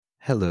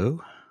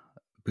Hello,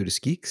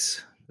 Buddhist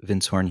Geeks.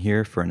 Vince Horn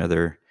here for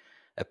another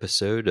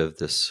episode of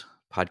this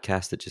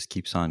podcast that just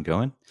keeps on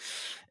going.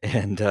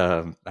 And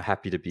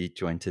happy to be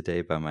joined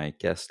today by my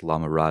guest,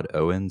 Lama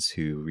Owens,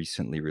 who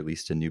recently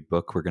released a new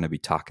book. We're going to be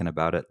talking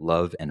about it,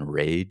 Love and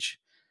Rage,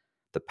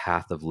 The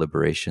Path of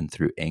Liberation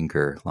Through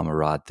Anger.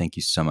 Lama, thank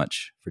you so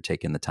much for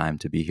taking the time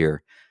to be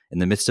here in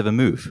the midst of a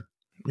move.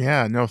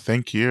 Yeah, no,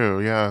 thank you.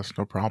 Yeah, it's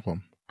no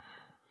problem.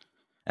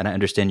 And I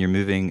understand you're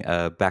moving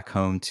back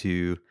home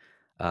to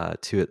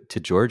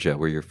Georgia,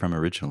 where you're from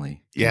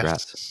originally.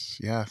 Congrats. Yes.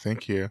 Yeah,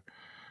 thank you.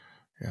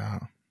 Yeah.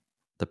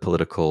 The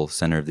political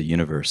center of the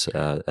universe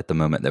at the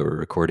moment that we're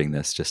recording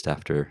this, just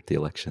after the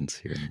elections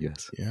here in the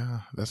U.S.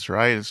 Yeah, that's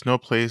right. It's no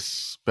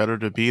place better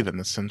to be than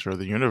the center of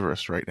the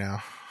universe right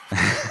now.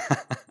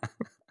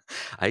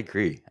 I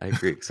agree.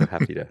 So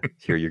happy to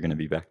hear you're going to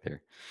be back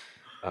there.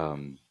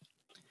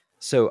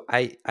 So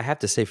I have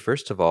to say,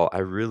 first of all, I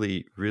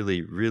really,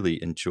 really,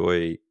 really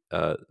enjoy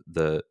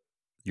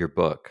your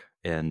book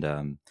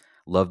and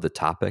love the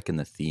topic and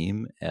the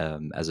theme.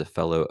 As a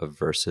fellow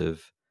aversive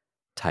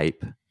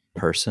type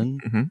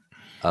person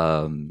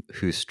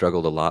who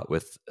struggled a lot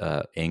with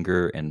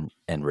anger and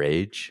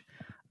rage,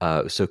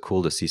 it was so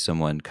cool to see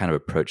someone kind of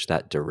approach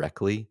that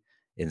directly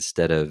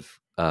instead of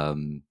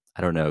I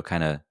don't know,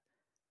 kind of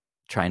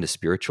trying to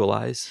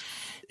spiritualize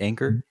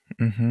anger.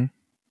 Mm-hmm.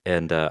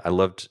 And I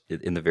loved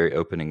it in the very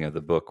opening of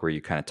the book where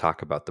you kind of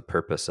talk about the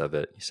purpose of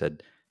it. You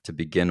said, to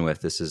begin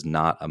with, this is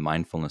not a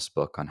mindfulness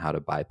book on how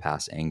to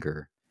bypass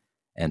anger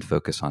and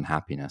focus on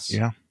happiness.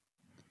 Yeah.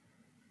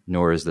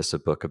 Nor is this a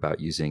book about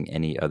using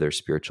any other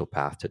spiritual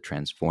path to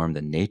transform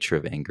the nature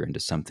of anger into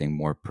something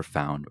more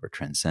profound or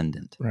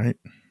transcendent. Right.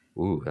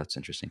 Ooh, that's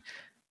interesting.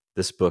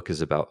 This book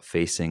is about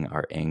facing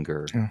our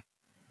anger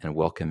and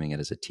welcoming it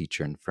as a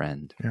teacher and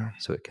friend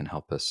so it can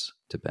help us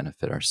to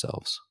benefit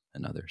ourselves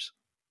and others.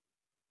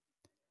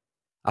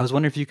 I was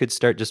wondering if you could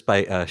start just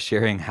by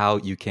sharing how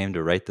you came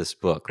to write this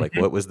book. Like,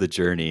 what was the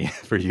journey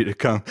for you to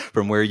come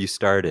from where you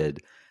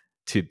started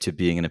to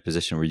being in a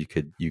position where you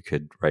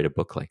could write a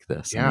book like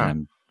this? Yeah. I mean,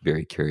 I'm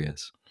very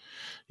curious.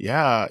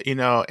 Yeah,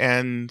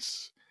 and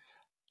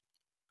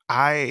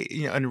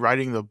in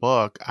writing the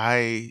book,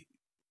 I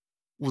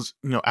was,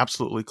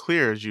 absolutely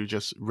clear, as you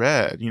just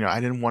read. I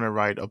didn't want to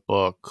write a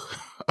book,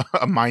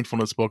 a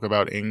mindfulness book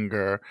about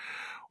anger,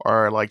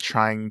 or like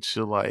trying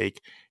to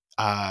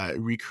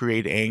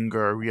recreate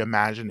anger,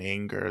 reimagine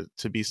anger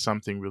to be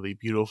something really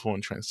beautiful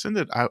and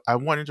transcendent. I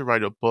wanted to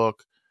write a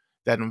book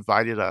that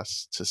invited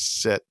us to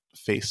sit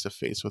face to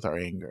face with our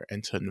anger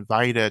and to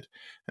invite it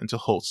and to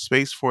hold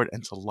space for it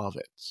and to love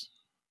it.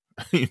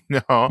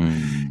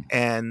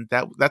 And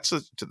that's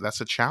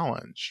a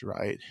challenge,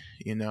 right?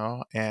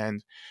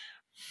 And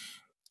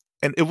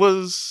it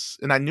was,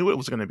 and I knew it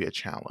was going to be a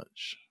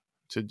challenge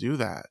to do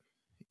that.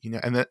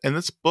 And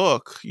this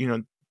book,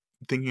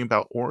 thinking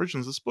about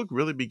origins, this book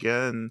really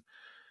began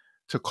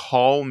to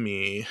call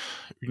me,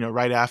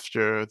 right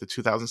after the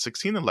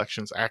 2016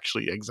 elections,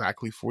 actually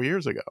exactly 4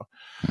 years ago.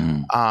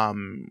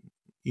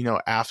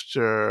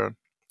 After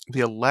the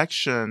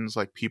elections,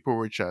 like, people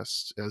were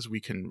just, as we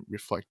can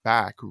reflect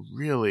back,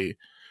 really,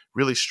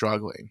 really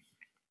struggling.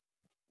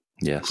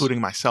 Yes.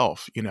 Including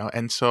myself,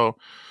 and so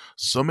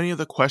many of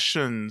the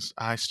questions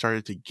I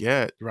started to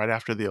get right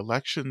after the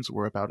elections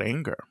were about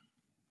anger,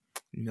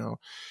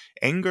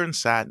 anger and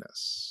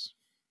sadness.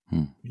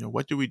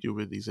 What do we do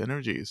with these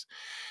energies?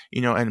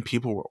 And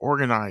people were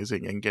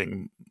organizing and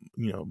getting,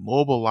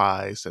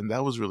 mobilized, and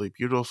that was really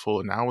beautiful.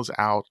 And I was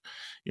out,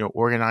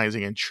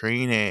 organizing and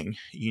training,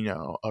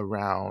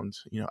 around,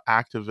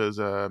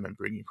 activism and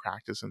bringing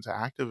practice into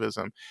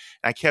activism. And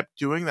I kept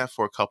doing that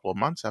for a couple of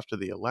months after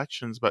the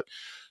elections, but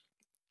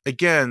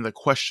again, the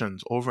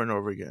questions over and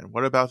over again,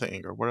 what about the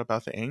anger? What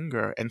about the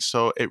anger? And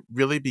so it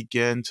really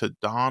began to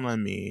dawn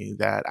on me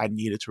that I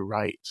needed to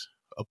write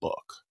a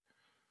book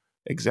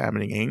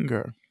examining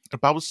anger.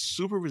 But I was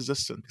super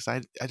resistant because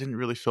I didn't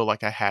really feel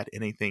like I had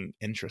anything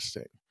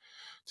interesting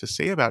to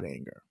say about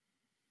anger,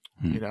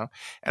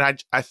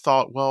 And I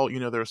thought, well,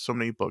 there are so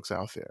many books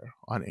out there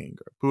on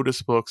anger,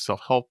 Buddhist books,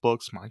 self-help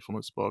books,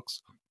 mindfulness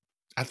books.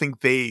 I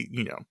think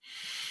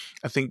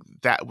I think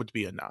that would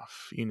be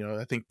enough.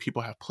 I think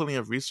people have plenty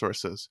of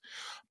resources.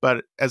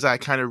 But as I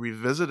kind of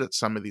revisited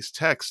some of these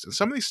texts, and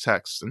some of these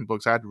texts and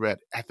books I'd read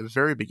at the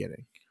very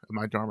beginning of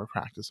my Dharma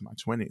practice in my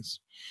 20s,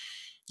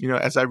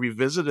 as I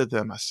revisited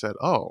them, I said,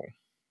 oh,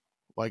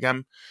 like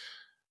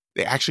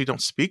they actually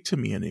don't speak to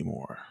me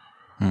anymore.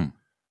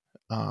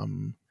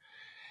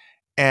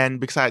 And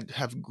because I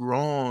have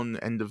grown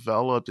and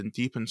developed and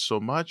deepened so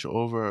much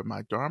over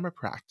my Dharma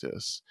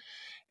practice,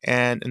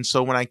 and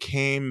so when I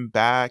came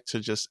back to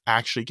just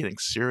actually getting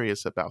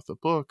serious about the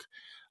book,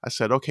 I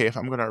said, okay, if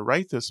I'm going to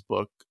write this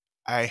book,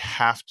 I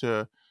have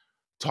to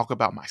talk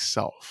about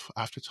myself.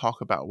 I have to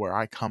talk about where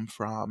I come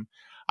from.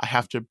 I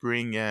have to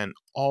bring in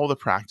all the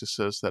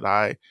practices that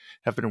I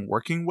have been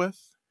working with,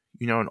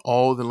 and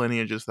all the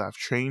lineages that I've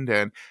trained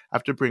in. I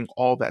have to bring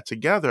all that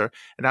together.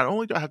 And not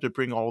only do I have to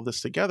bring all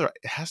this together,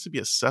 it has to be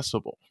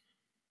accessible,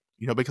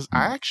 because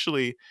I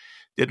actually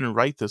didn't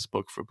write this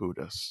book for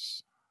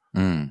Buddhists.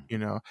 Mm. You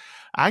know,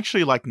 I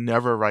actually like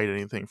never write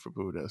anything for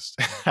Buddhists.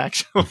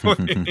 Actually,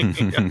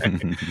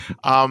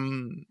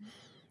 um,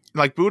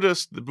 like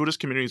the Buddhist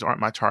communities aren't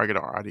my target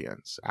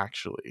audience.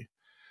 Actually,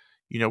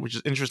 which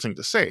is interesting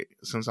to say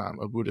since I'm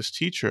a Buddhist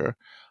teacher.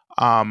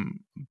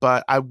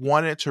 But I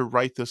wanted to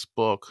write this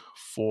book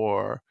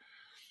for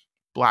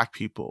Black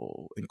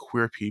people and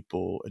queer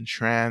people and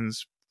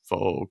trans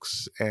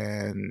folks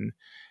and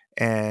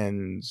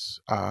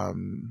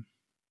um,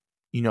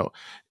 you know,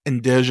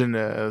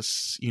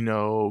 indigenous,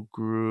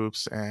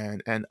 groups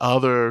and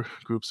other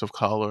groups of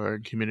color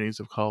and communities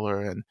of color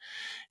and,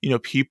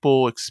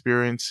 people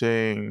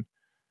experiencing,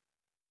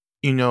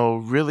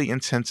 really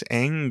intense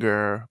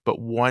anger, but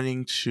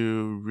wanting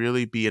to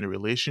really be in a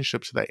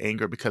relationship to that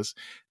anger because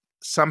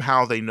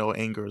somehow they know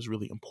anger is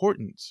really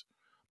important,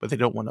 but they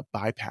don't want to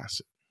bypass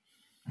it,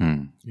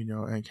 Mm.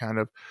 and kind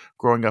of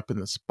growing up in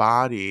this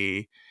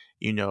body,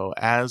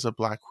 as a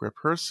Black queer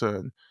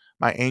person,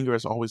 my anger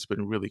has always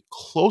been really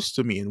close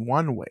to me in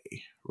one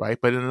way, right?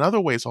 But in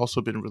another way, it's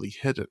also been really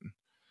hidden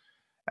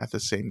at the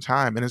same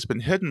time. And it's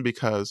been hidden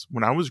because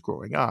when I was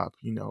growing up,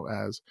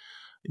 as,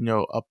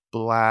 a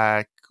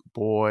Black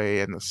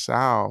boy in the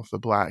South, a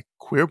Black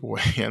queer boy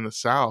in the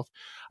South,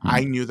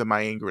 I Mm. knew that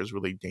my anger is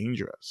really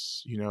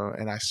dangerous,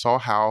 and I saw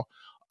how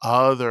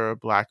other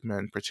Black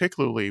men,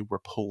 particularly, were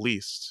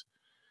policed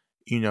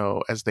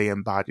as they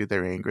embodied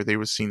their anger. They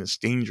were seen as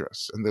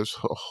dangerous. And there's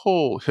a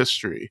whole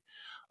history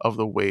of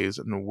the ways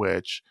in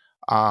which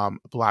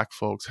Black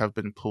folks have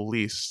been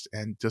policed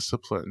and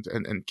disciplined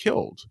and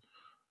killed,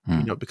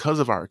 Mm. because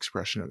of our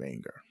expression of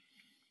anger.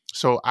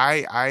 So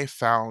I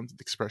found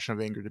the expression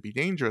of anger to be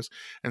dangerous.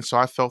 And so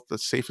I felt the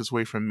safest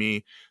way for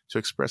me to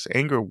express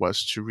anger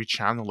was to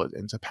rechannel it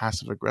into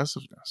passive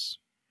aggressiveness.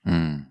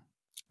 Mm.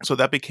 So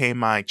that became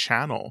my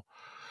channel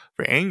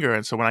for anger.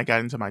 And so when I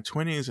got into my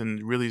 20s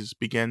and really just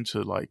began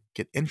to like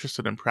get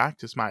interested in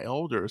practice, my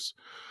elders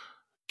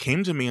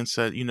came to me and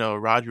said,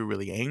 Rod, you're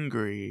really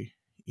angry,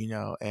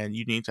 and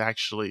you need to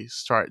actually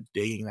start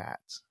digging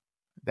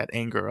that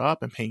anger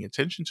up and paying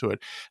attention to it.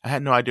 I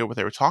had no idea what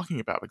they were talking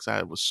about because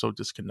I was so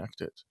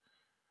disconnected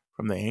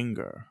from the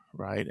anger,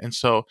 right? And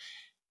so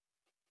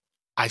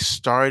I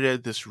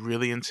started this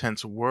really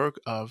intense work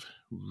of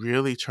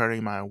really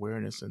turning my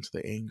awareness into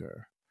the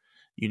anger,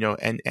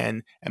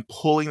 and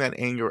pulling that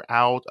anger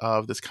out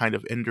of this kind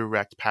of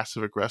indirect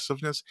passive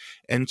aggressiveness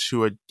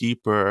into a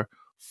deeper,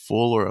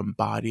 fuller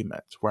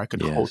embodiment where I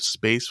could hold Yes.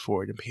 space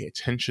for it and pay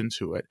attention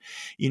to it,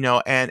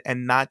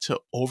 and not to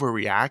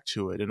overreact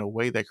to it in a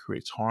way that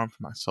creates harm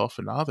for myself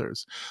and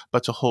others,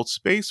 but to hold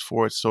space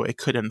for it so it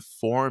could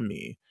inform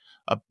me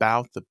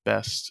about the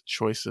best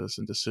choices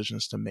and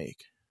decisions to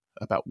make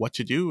about what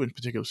to do in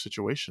particular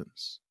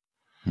situations.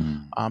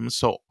 Mm.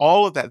 So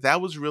all of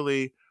that was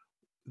really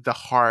the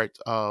heart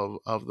of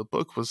the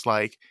book, was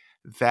like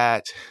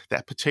that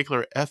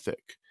particular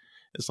ethic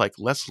is like,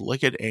 let's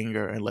look at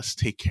anger and let's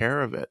take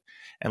care of it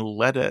and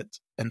let it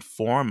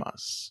inform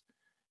us,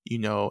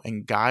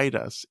 and guide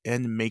us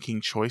in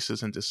making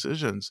choices and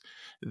decisions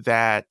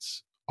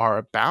that are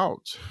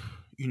about,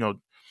 you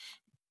know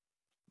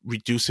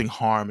reducing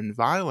harm and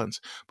violence,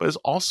 but it's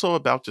also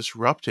about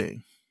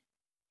disrupting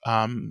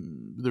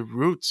the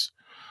roots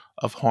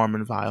of harm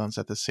and violence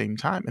at the same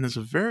time. And it's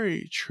a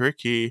very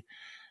tricky,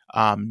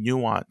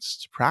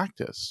 nuanced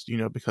practice,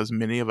 because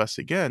many of us,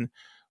 again,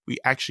 we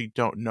actually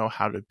don't know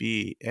how to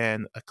be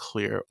in a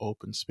clear,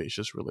 open,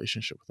 spacious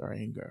relationship with our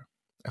anger.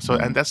 And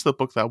Mm. that's the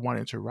book that I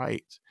wanted to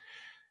write,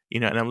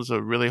 and it was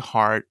a really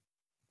hard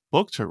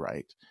book to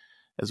write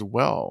as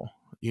well,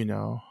 you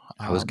know.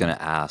 I was Um, gonna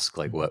ask,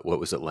 like, mhm. what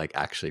was it like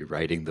actually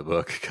writing the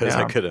book? Because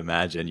I Yeah, could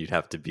imagine you'd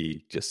have to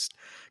be just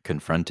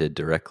confronted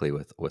directly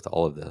with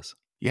all of this.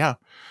 yeah,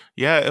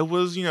 yeah. It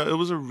was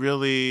a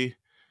really,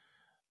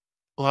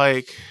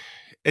 like,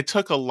 it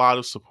took a lot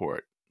of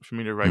support for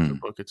me to write the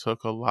Mm. book. It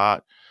took a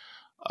lot,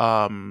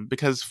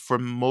 because for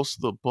most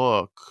of the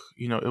book,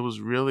 it was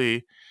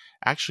really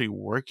actually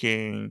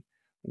working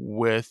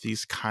with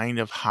these kind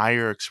of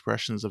higher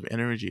expressions of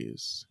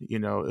energies.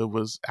 It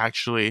was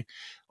actually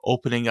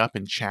opening up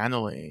and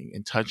channeling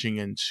and touching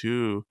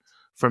into,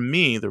 for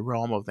me, the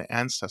realm of the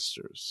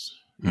ancestors.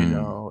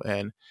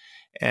 Mm.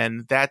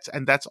 And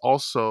that's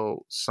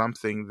also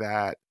something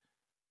that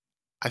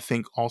I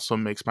think also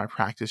makes my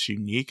practice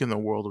unique in the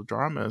world of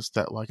Dharma, is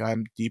that, like,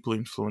 I'm deeply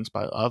influenced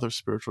by other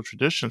spiritual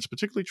traditions,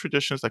 particularly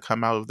traditions that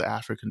come out of the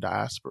African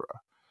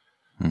diaspora.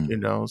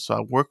 Mm. So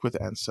I work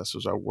with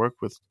ancestors, I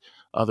work with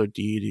other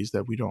deities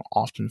that we don't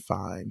often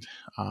find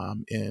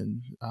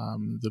in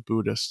the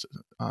Buddhist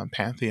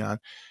pantheon.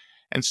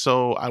 And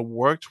so I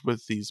worked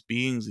with these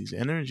beings, these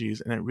energies,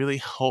 and it really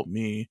helped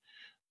me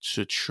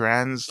to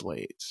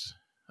translate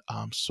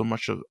so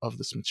much of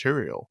this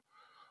material,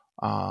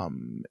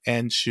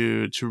 and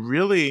to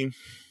really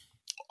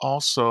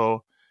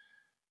also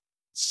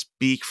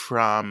speak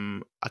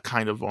from a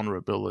kind of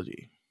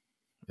vulnerability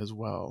as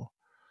well.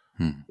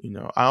 Mm.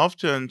 I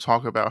often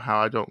talk about how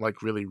I don't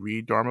like really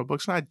read Dharma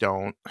books, and I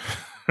don't.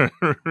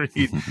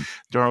 read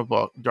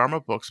Dharma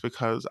books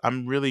because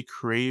I'm really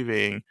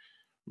craving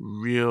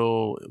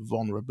real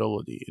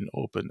vulnerability and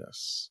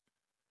openness,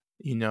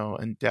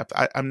 and depth.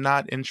 I'm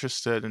not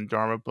interested in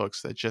Dharma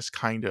books that just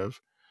kind of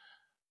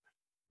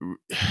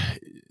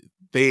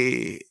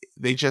they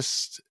they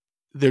just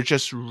they're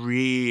just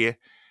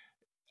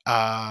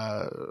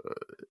uh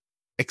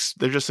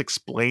they're just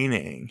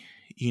explaining,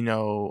 you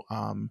know,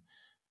 um,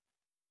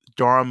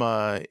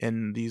 Dharma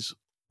in these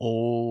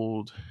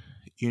old,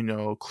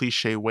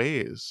 cliche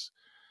ways,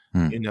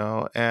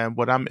 Mm, and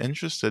what I'm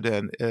interested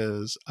in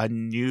is a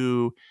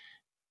new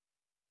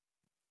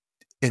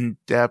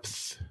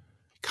in-depth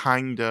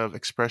kind of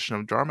expression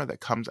of Dharma that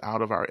comes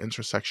out of our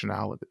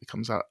intersectionality, that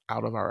comes out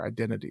of our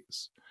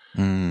identities.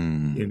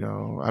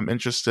 mm, I'm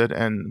interested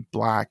in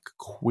Black,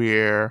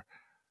 queer,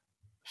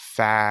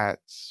 fat,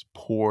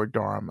 poor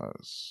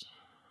Dharmas,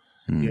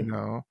 you mm,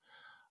 know?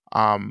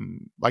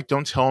 Like,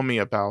 don't tell me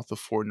about the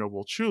Four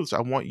Noble Truths.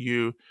 I want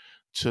you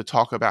to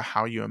talk about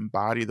how you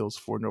embody those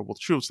Four Noble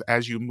Truths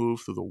as you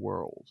move through the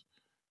world, mm,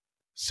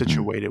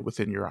 situated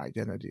within your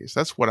identities.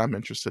 That's what I'm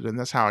interested in.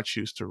 That's how I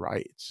choose to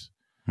write.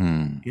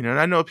 mm, And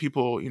I know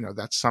people,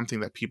 that's something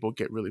that people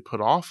get really put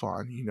off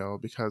on,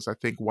 because I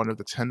think one of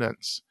the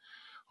tenets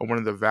or one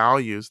of the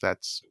values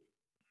that's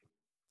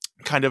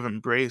kind of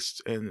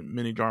embraced in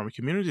many Dharma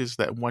communities is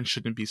that one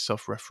shouldn't be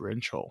self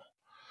referential.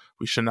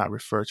 We should not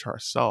refer to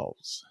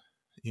ourselves.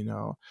 You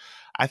know,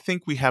 I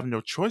think we have no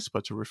choice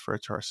but to refer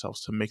to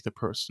ourselves to make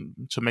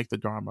the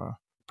Dharma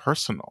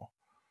personal.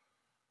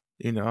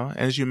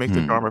 As you make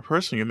the mm, Dharma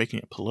personal, you're making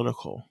it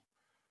political.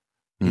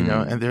 And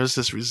mm, there's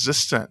this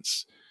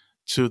resistance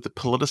to the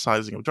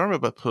politicizing of Dharma,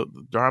 but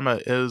Dharma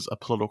is a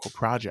political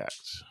project.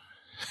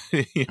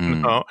 you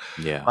mm. know,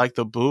 Yeah. like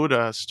the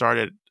Buddha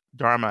started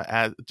Dharma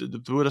as the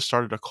Buddha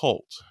started a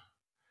cult,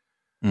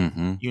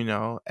 Hmm.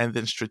 and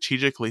then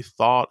strategically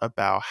thought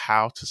about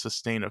how to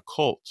sustain a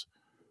cult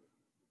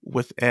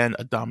within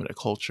a dominant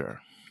culture.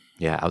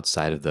 Yeah.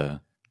 Outside of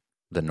the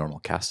normal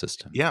caste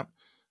system. Yeah,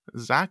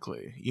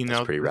 exactly.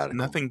 That's pretty There's radical.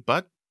 nothing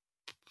but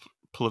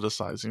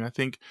politicizing. I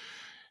think,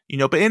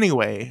 but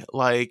anyway,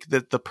 like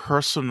that the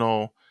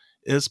personal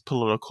is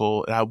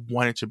political, and I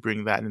wanted to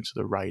bring that into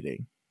the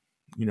writing,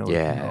 as well.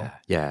 Yeah.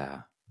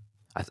 Yeah.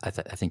 I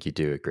think you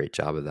do a great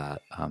job of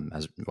that.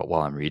 As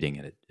while I'm reading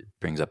it, it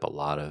brings up a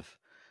lot of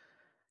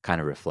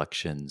kind of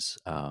reflections.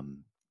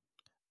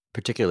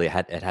 Particularly,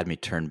 it had me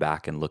turn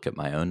back and look at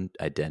my own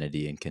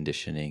identity and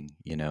conditioning.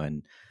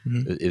 And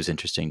Hmm. it was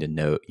interesting to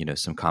note,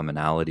 some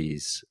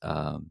commonalities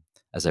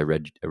as I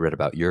read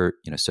about your,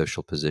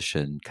 social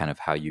position, kind of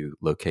how you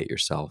locate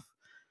yourself,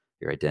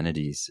 your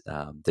identities,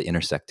 the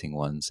intersecting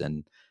ones,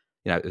 and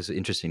it was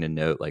interesting to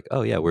note, like,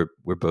 oh yeah,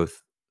 we're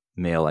both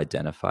male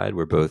identified,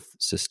 we're both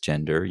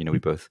cisgender, we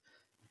both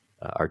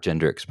our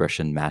gender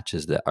expression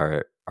matches that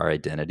our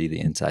identity, the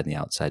inside and the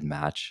outside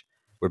match.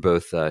 We're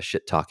both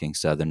shit talking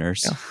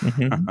Southerners,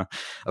 Yeah. Hmm.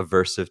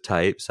 aversive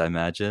types, I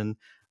imagine.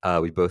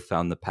 We both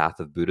found the path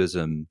of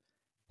Buddhism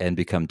and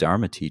become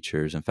Dharma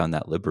teachers and found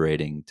that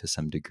liberating to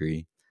some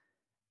degree.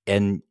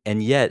 And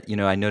yet,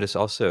 I notice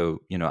also,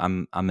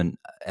 I'm an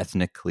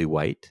ethnically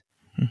white.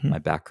 Hmm. My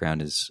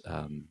background is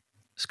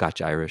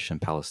Scotch Irish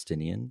and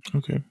Palestinian.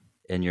 Okay.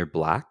 And you're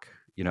Black.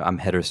 I'm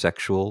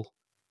heterosexual.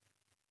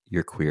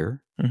 You're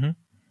queer. Hmm.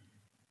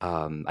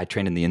 I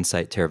trained in the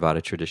Insight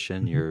Theravada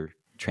tradition. Hmm. You're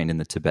trained in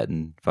the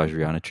Tibetan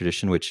Vajrayana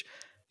tradition, which,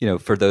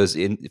 for those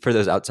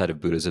outside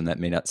of Buddhism, that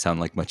may not sound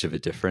like much of a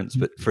difference,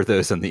 but for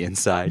those on the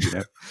inside,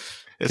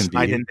 It's can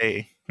night be and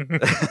day.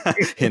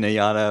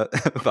 Hinayana,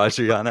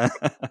 Vajrayana.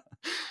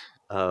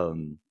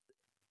 um,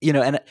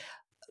 and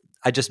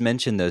I just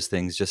mentioned those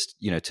things just,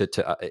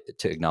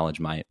 to acknowledge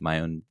my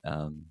own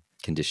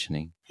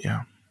conditioning,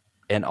 Yeah.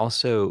 and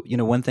also,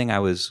 one thing I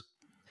was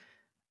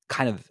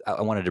kind of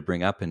I wanted to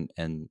bring up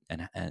and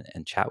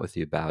chat with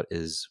you about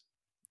is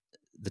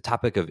the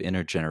topic of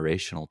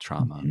intergenerational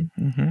trauma.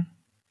 Hmm. Hmm.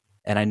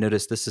 And I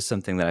noticed this is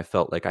something that I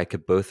felt like I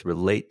could both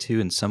relate to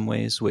in some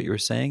ways, what you were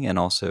saying, and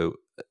also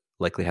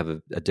likely have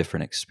a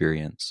different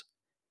experience.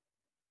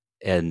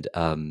 And,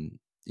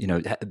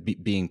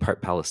 being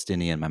part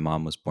Palestinian, my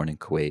mom was born in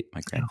Kuwait. My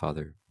Yeah.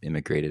 grandfather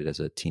immigrated as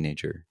a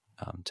teenager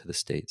to the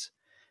States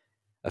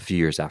a few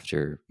years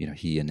after,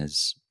 he and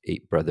his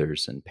 8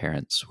 brothers and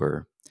parents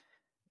were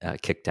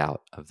kicked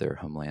out of their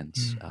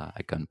homelands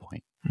at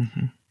gunpoint.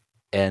 Mm-hmm.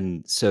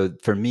 And so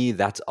for me,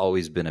 that's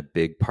always been a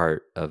big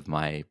part of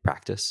my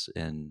practice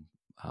and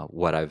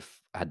what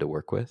I've had to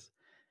work with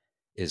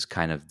is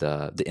kind of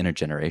the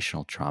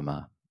intergenerational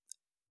trauma.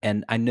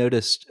 And I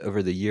noticed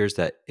over the years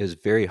that it was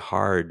very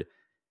hard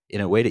in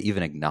a way to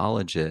even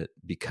acknowledge it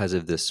because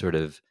of this sort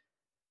of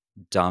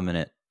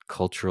dominant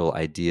cultural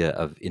idea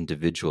of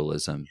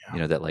individualism,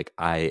 Yeah. that like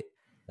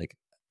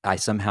I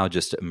somehow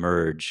just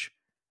emerge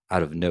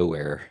out of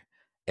nowhere,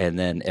 and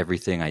then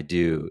everything I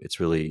do, it's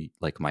really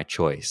like my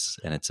choice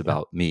and it's Yeah.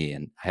 about me,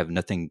 and I have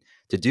nothing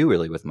to do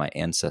really with my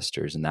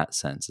ancestors in that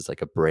sense. It's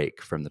like a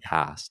break from the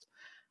past.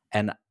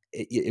 And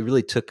it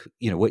really took,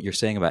 what you're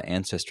saying about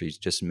ancestry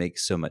just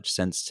makes so much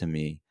sense to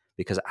me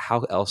because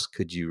how else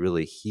could you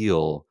really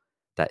heal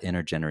that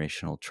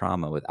intergenerational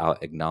trauma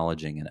without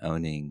acknowledging and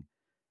owning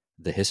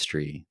the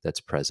history that's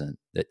present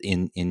that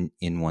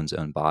in one's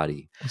own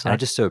body. And I Exactly.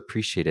 just so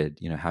appreciated,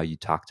 how you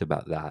talked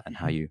about that and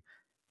how you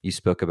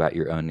spoke about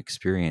your own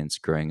experience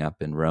growing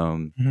up in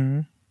Rome,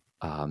 Hmm.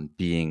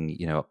 being,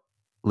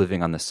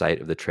 living on the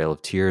site of the Trail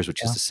of Tears,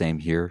 which is Yeah. the same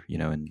here,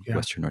 in Yeah.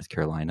 Western North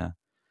Carolina,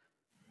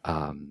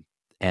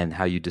 and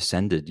how you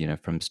descended,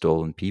 from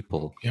stolen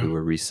people Yeah. who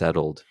were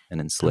resettled and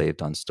Yeah.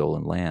 enslaved on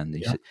stolen land.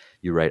 Yeah.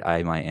 You write,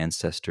 I, my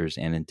ancestors,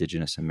 and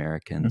Indigenous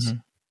Americans, Hmm.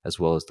 as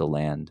well as the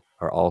land,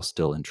 are all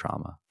still in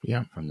trauma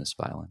Yeah. from this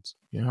violence.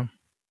 Yeah.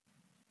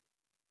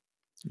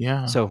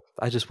 Yeah. So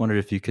I just wondered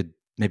if you could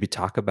maybe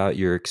talk about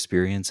your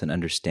experience and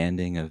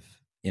understanding of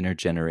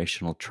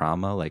intergenerational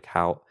trauma, like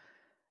how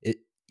it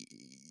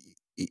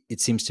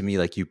it seems to me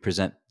like you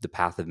present the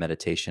path of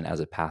meditation as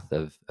a path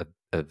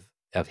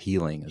of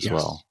healing as Yes.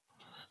 well.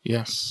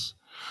 Yes.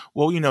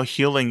 Well,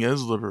 healing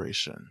is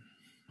liberation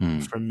Hmm.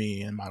 for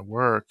me and my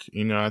work.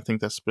 I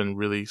think that's been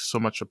really so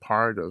much a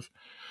part of,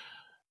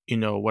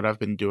 what I've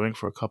been doing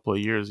for a couple of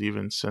years,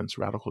 even since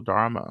Radical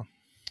Dharma.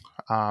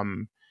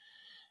 Um,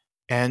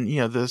 and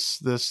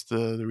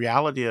the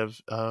reality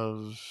of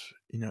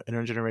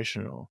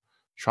intergenerational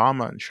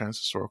trauma and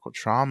transhistorical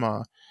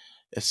trauma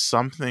is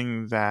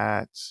something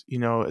that,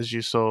 as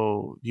you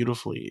so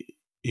beautifully,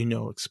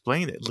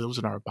 explained, it lives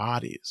in our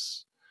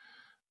bodies,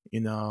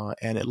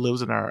 and it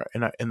lives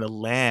in the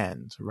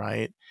land,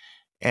 right?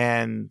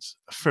 And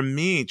for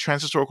me,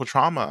 transhistorical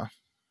trauma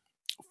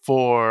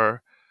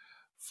for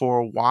for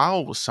a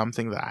while was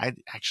something that I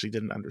actually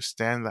didn't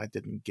understand, that I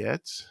didn't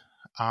get.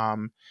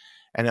 Um,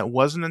 and it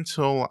wasn't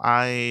until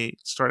I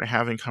started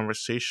having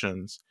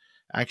conversations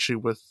actually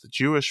with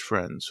Jewish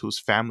friends whose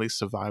families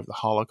survived the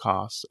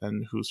Holocaust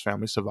and whose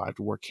families survived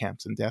work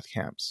camps and death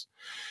camps,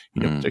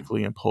 Hmm.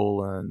 particularly in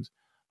Poland,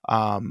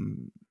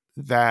 um,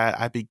 that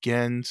I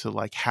began to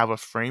like have a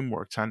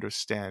framework to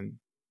understand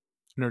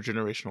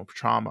intergenerational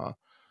trauma,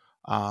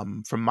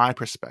 from my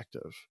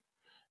perspective,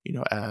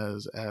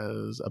 as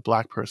a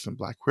black person,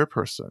 black queer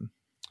person,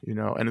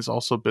 and it's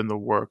also been the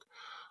work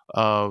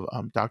of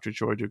Dr.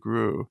 Joy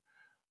DeGruy,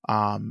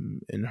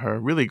 in her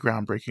really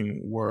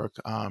groundbreaking work,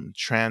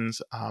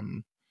 trans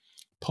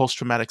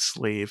post-traumatic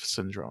slave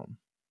syndrome,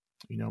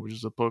 which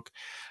is a book.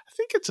 I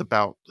think it's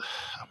about,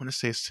 I want to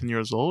say it's 10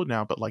 years old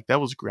now, but like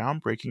that was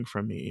groundbreaking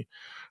for me,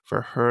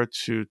 for her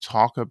to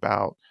talk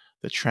about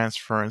the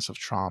transference of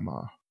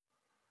trauma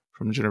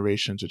from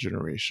generation to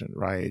generation,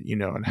 right?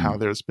 And how Hmm.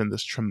 there's been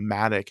this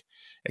traumatic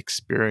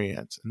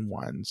experience in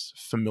one's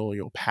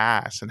familial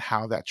past, and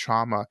how that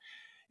trauma,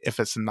 if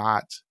it's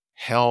not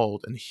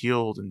held and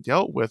healed and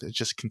dealt with, it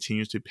just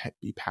continues to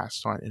be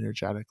passed on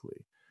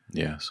energetically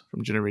Yes.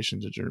 from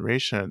generation to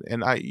generation.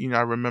 And I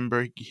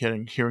remember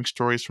hearing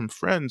stories from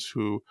friends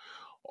who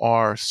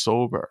are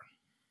sober,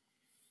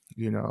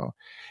 you know,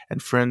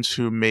 and friends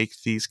who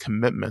make these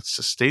commitments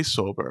to stay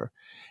sober.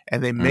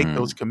 And they make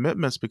those Hmm.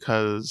 commitments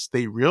because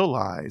they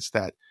realize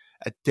that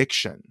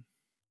addiction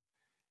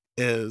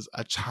is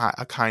a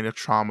kind of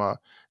trauma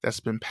that's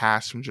been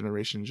passed from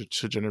generation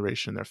to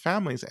generation in their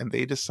families. And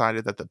they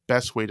decided that the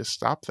best way to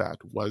stop that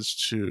was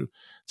to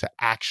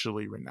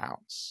actually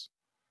renounce,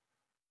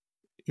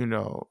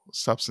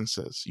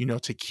 substances,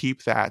 to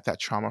keep that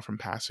trauma from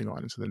passing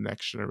on into the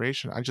next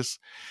generation.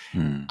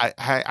 Hmm.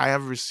 I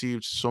have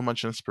received so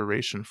much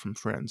inspiration from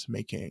friends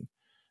making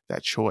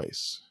that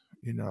choice,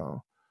 you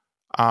know.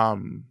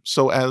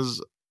 So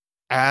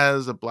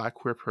as a black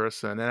queer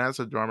person and as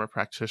a Dharma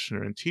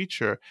practitioner and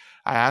teacher,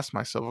 I asked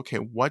myself, okay,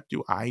 what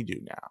do I do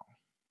now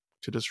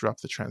to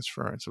disrupt the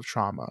transference of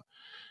trauma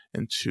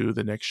into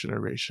the next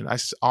generation?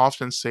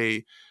 Often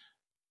say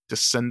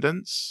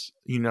descendants,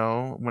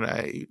 when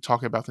I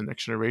talk about the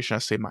next generation, I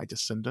say my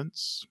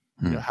descendants.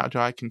 Hmm. How do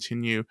I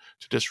continue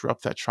to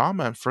disrupt that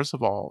trauma? And first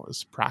of all,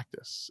 is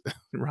practice,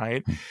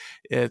 right? Hmm.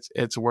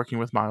 It's working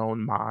with my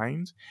own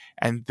mind,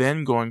 and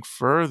then going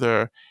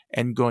further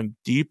and going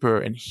deeper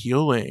and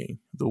healing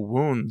the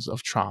wounds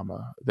of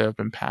trauma that have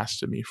been passed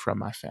to me from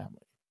my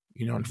family,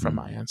 and from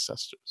my Hmm.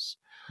 ancestors.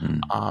 Hmm.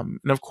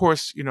 And of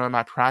course, in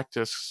my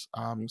practice,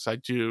 'cause I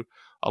do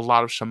a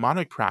lot of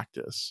shamanic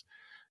practice,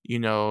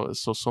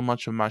 so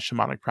much of my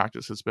shamanic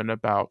practice has been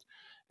about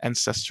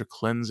ancestor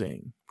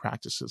cleansing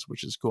practices,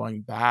 which is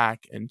going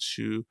back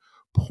into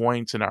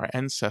points in our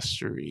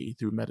ancestry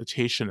through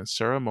meditation and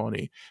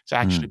ceremony to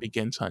actually Hmm.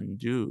 begin to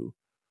undo,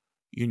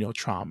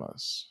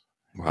 traumas,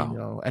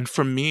 Wow. and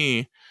for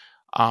me,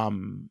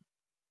 um,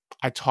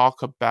 I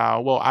talk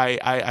about, well,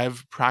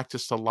 I've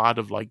practiced a lot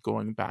of like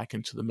going back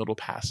into the Middle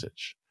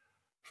Passage,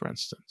 for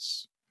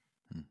instance,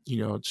 Hmm.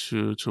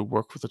 to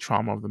work with the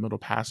trauma of the Middle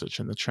Passage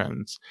and the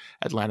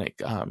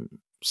transatlantic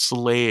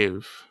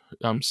slave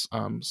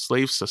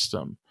slave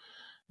system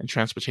and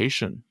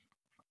transportation.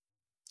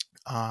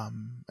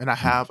 And I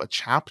Hmm. have a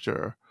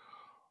chapter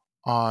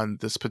on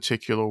this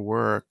particular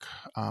work,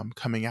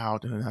 coming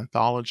out in an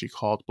anthology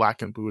called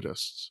Black and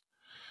Buddhists,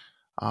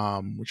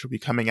 which will be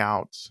coming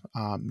out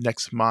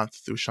next month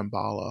through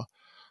Shambhala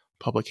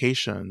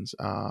publications,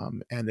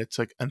 and it's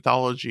an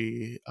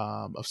anthology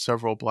of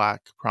several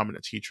Black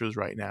prominent teachers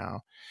right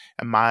now.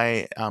 And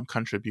my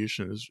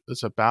contribution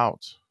is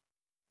about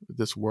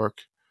this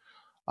work,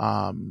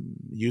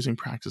 using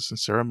practice and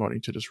ceremony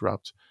to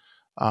disrupt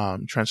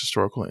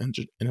transhistorical and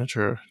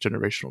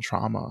intergenerational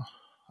trauma.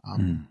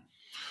 Um, Mm.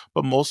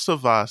 but most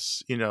of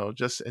us,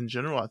 just in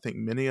general, I think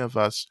many of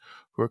us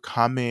who are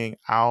coming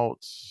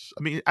out,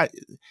 I mean, I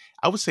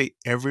would say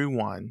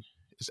everyone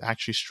is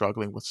actually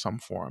struggling with some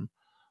form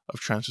of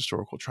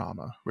transhistorical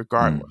trauma, Mm.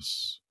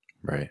 regardless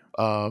Right.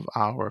 of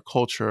our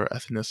culture,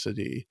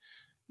 ethnicity,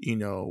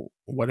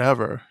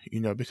 whatever,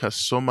 because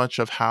so much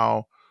of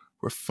how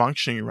we're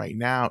functioning right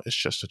now is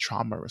just a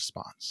trauma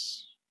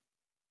response.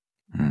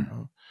 You Mm.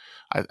 know,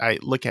 I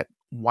look at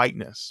white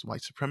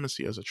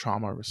supremacy as a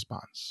trauma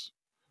response.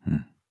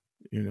 Mm.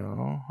 You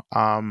know,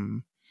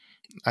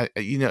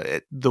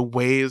 the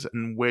ways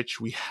in which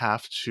we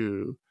have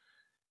to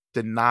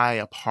deny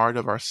a part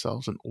of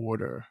ourselves in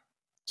order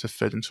to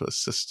fit into a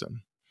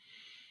system.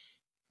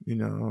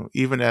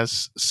 Even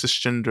as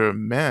cisgender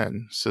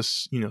men,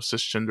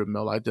 cisgender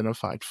male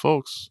identified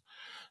folks,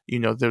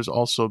 there's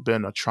also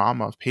been a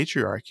trauma of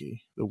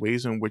patriarchy, the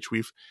ways in which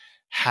we've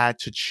had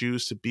to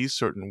choose to be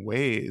certain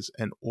ways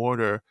in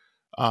order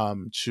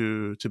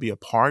to be a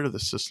part of the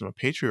system of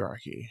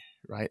patriarchy,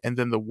 right? And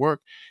then the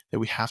work that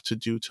we have to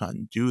do to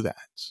undo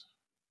that.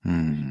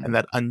 And Mm.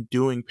 that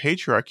undoing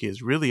patriarchy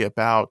is really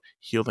about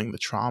healing the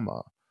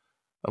trauma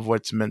of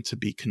what's meant to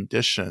be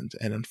conditioned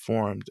and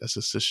informed as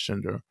a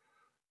cisgender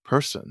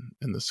person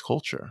in this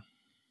culture,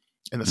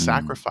 and the Mm.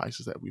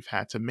 sacrifices that we've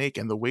had to make,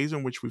 and the ways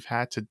in which we've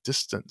had to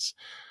distance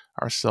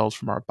ourselves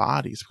from our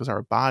bodies, because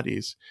our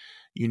bodies,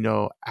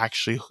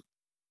 actually,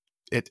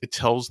 it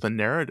tells the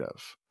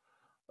narrative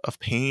of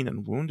pain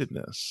and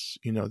woundedness,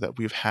 that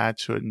we've had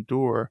to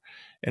endure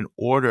in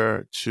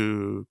order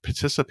to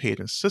participate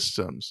in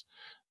systems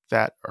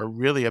that are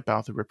really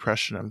about the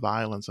repression and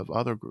violence of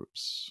other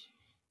groups,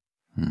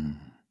 Mm.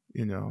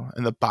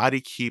 and the body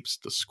keeps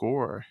the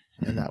score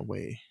in Mm. that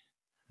way,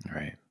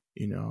 Right.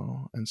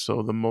 and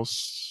so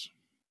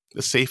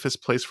the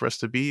safest place for us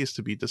to be is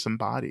to be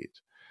disembodied.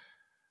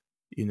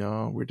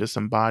 We're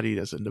disembodied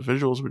as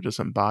individuals, we're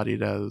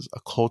disembodied as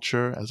a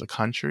culture, as a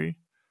country.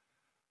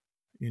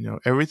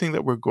 Everything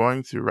that we're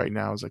going through right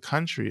now as a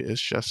country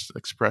is just an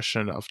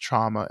expression of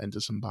trauma and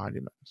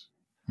disembodiment.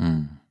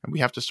 Mm. And we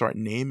have to start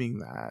naming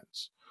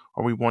that,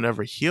 or we won't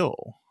ever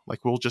heal.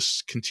 Like, we'll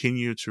just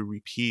continue to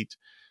repeat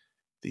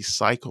these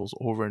cycles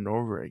over and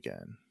over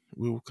again.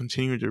 We will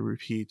continue to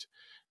repeat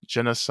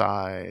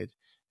genocide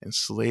and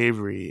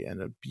slavery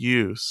and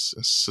abuse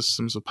and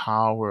systems of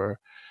power,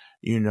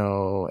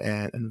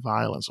 and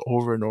violence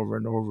over and over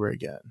and over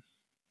again,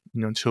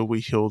 until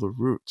we heal the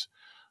root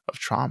of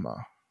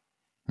trauma.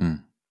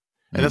 Mm.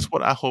 And that's Mm.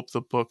 what I hope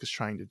the book is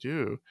trying to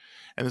do.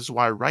 And this is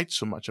why I write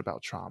so much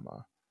about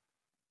trauma.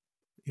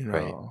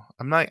 Right.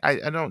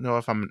 I don't know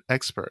if I'm an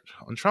expert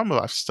on trauma.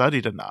 I've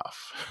studied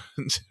enough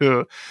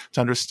to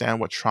understand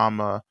what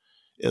trauma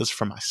is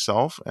for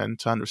myself, and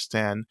to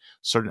understand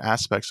certain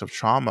aspects of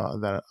trauma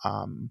that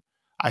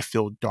I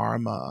feel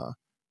Dharma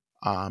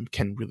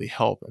can really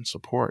help and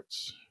support.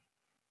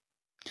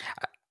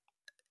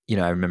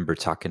 I remember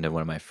talking to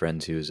one of my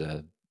friends who was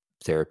a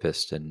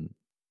therapist, and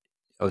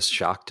I was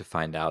shocked to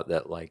find out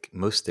that like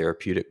most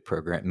therapy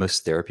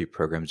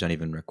programs don't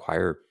even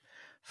require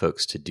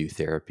folks to do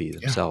therapy Yeah.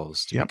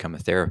 themselves to Yep. become a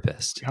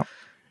therapist.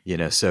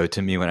 Yep. So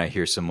to me, when I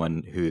hear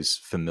someone who's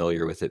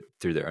familiar with it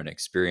through their own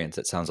experience,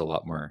 it sounds a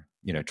lot more,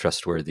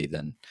 trustworthy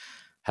than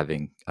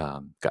having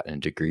gotten a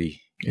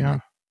degree, Yeah.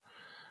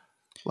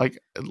 Like,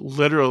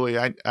 literally,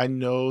 I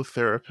know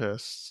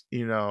therapists,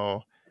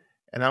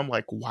 and I'm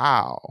like,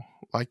 wow,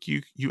 like,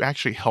 you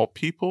actually help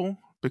people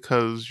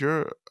because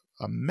you're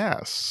a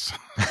mess.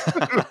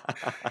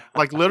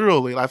 Like,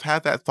 literally, I've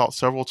had that thought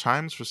several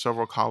times for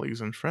several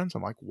colleagues and friends.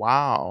 I'm like,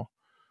 wow,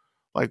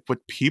 like,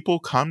 would people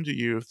come to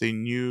you if they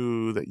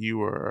knew that you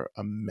were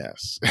a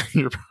mess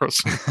in your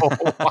personal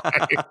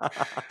life?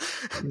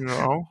 You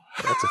know?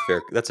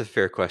 That's a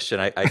fair question.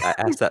 I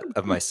ask that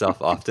of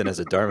myself often as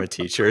a Dharma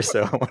teacher,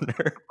 so I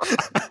wonder.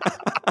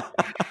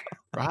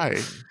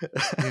 Right.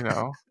 You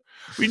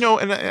know?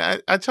 And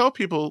I tell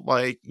people,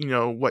 like,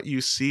 what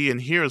you see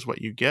and hear is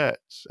what you get.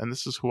 And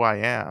this is who I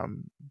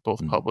am,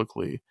 both Mm,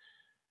 publicly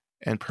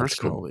and that's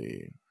cool.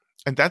 personally.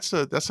 And that's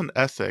an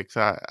ethic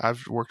that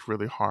I've worked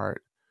really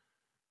hard,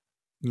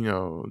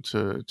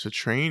 to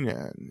train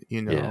in,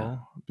 Yeah.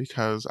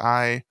 because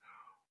I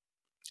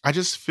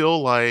just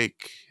feel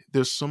like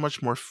there's so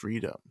much more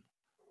freedom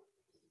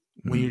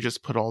when you Mm,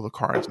 just put all the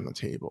cards on the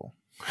table,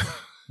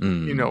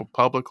 mm,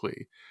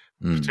 publicly.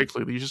 mm,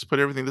 Particularly, you just put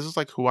everything. This is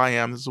like who I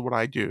am. This is what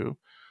I do.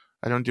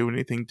 I don't do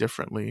anything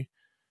differently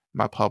in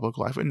my public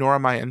life, and nor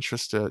am I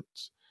interested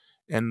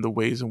in the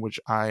ways in which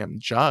I am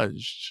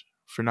judged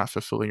for not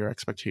fulfilling your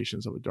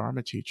expectations of a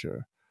Dharma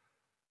teacher.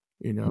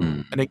 And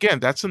mm, again,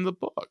 that's in the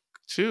book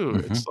too.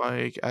 mhm, It's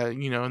like,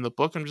 in the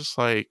book, I'm just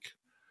like,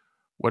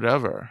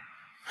 whatever.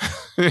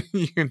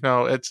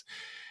 It's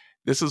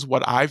this is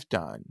what I've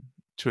done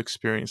to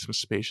experience some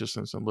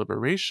spaciousness and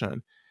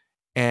liberation,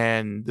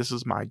 and this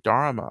is my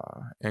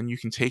dharma, and you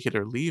can take it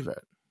or leave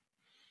it,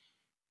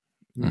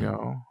 you Mm.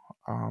 know.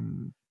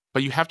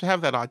 But you have to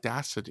have that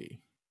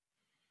audacity,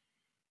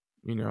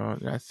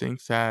 and I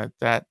think that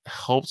that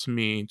helps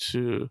me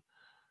to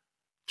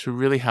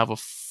really have a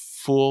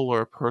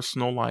fuller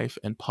personal life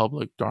and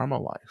public dharma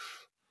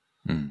life,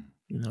 Mm.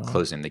 you know.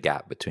 Closing the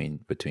gap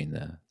between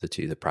the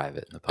two, the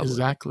private and the public.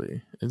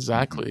 Exactly, Hmm.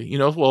 exactly.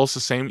 Well, it's the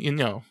same,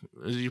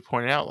 as you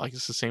pointed out, like,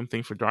 it's the same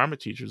thing for dharma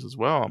teachers as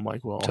well. I'm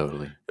like, well,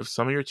 Totally. if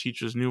some of your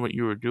teachers knew what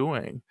you were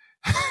doing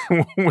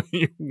when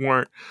you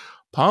weren't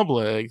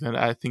public, then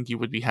I think you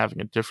would be having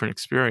a different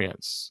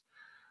experience,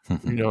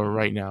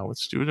 right now with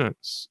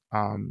students.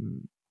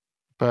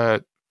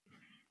 But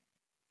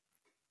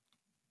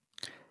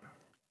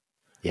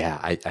Yeah,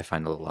 I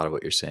find a lot of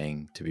what you're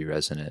saying to be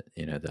resonant.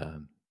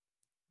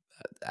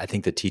 I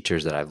think the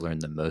teachers that I've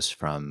learned the most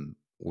from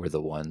were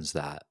the ones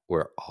that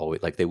were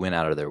always like they went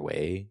out of their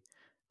way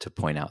to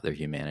point out their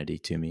humanity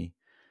to me,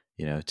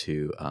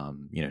 to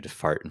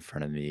fart in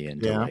front of me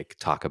and to yeah, like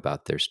talk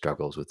about their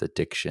struggles with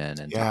addiction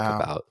and talk yeah,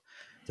 about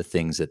the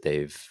things that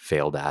they've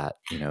failed at,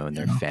 in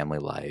their yeah, family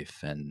life.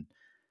 And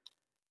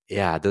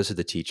yeah, those are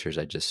the teachers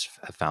I just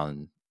have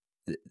found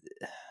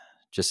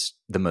just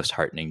the most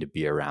heartening to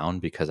be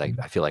around because I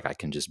feel like I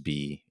can just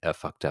be a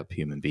fucked up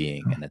human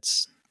being and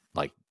it's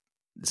like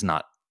it's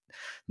not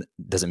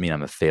doesn't mean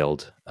I'm a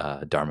failed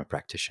Dharma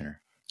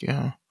practitioner.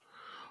 yeah.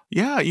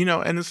 Yeah,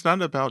 and it's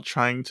not about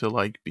trying to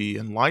like be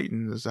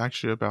enlightened, it's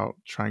actually about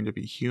trying to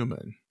be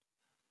human,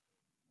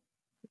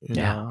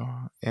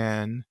 Yeah.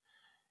 and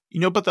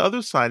but the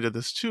other side of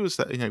this too is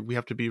that we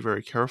have to be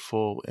very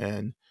careful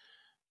and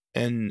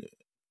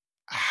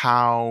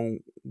how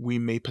we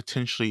may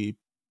potentially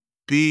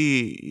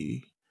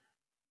be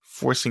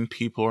forcing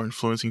people or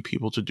influencing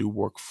people to do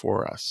work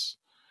for us,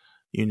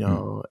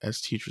 Mm. as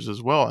teachers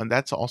as well. And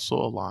that's also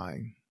a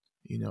line,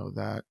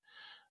 that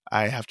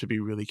I have to be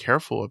really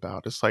careful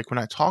about. It's like when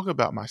I talk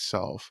about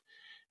myself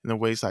in the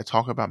ways I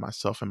talk about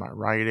myself in my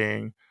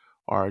writing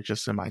or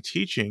just in my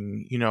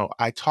teaching,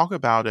 I talk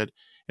about it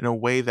in a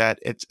way that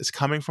it's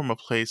coming from a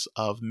place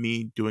of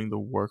me doing the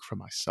work for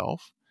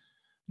myself,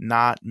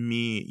 not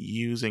me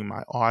using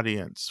my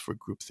audience for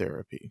group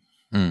therapy.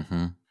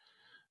 Hmm.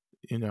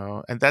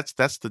 And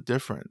that's the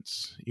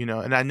difference.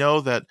 And I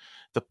know that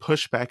the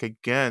pushback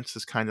against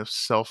this kind of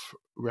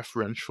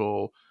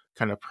self-referential,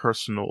 kind of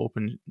personal,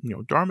 open,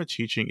 dharma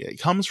teaching, it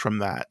comes from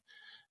that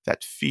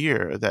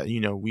fear that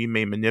we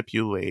may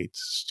manipulate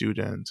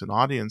students and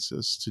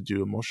audiences to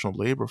do emotional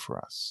labor for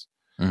us.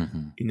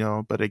 Hmm.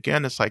 But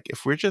again, it's like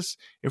if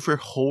we're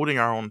holding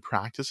our own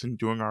practice and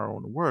doing our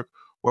own work,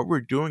 what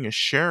we're doing is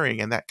sharing,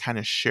 and that kind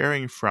of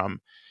sharing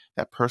from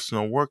that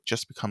personal work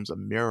just becomes a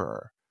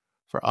mirror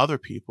for other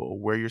people,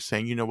 where you're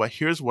saying, what,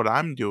 here's what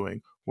I'm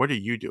doing, what are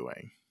you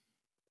doing,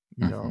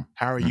 Hmm.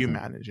 how are you Hmm.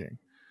 managing,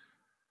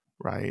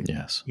 right?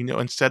 Yes.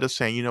 Instead of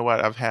saying,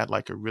 what, I've had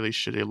like a really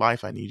shitty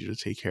life, I need you to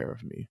take care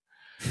of me,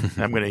 and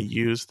I'm going to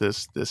use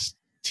this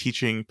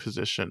teaching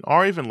position,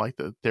 or even like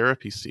the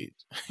therapy seat,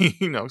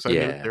 because I know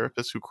Yeah.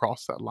 therapists who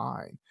cross that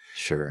line,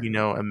 Sure.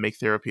 and make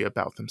therapy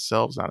about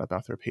themselves, not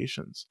about their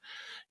patients,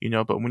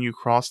 but when you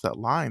cross that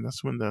line,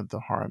 that's when the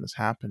harm is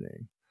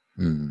happening,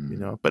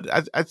 Mm. but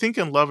I think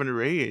in Love and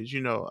Rage,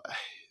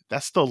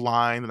 that's the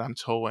line that I'm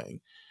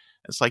towing.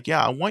 It's like,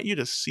 yeah, I want you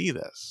to see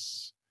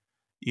this,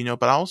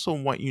 but I also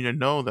want you to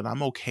know that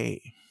I'm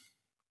okay.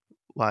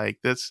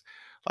 Like this,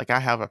 like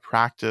I have a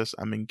practice,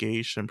 I'm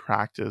engaged in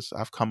practice,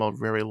 I've come a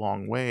very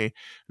long way,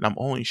 and I'm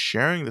only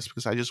sharing this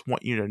because I just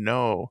want you to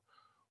know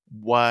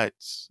what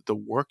the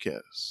work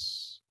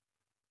is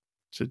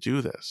to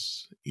do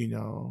this,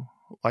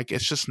 like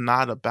it's just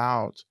not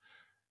about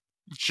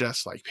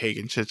just like paying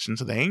attention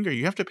to the anger.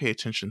 You have to pay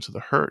attention to the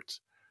hurt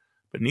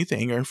beneath the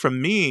anger. And for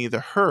me, the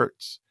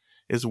hurt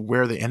is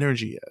where the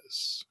energy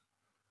is.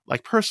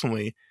 Like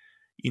personally,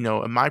 in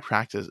my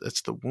practice,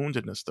 it's the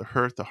woundedness, the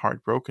hurt, the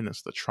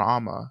heartbrokenness, the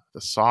trauma,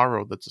 the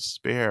sorrow, the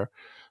despair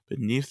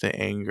beneath the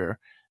anger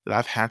that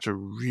I've had to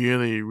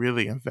really,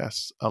 really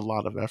invest a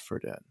lot of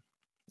effort in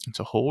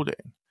into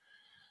holding.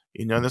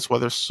 That's why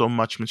there's so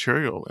much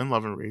material in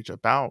Love and Rage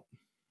about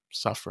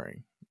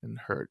suffering and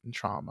hurt and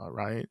trauma,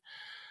 right?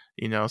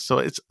 So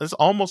it's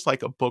almost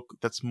like a book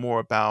that's more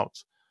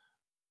about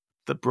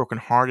the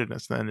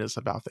brokenheartedness than it is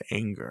about the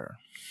anger,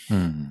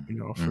 Mm.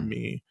 for Mm.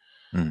 me.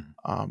 Mm.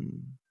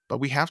 But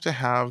we have to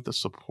have the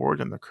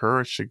support and the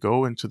courage to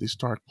go into these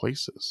dark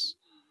places,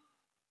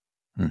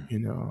 Mm. you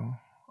know,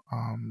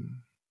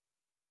 um,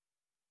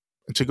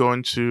 and to go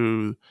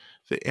into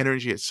the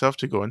energy itself,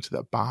 to go into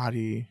the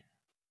body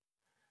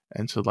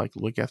and to like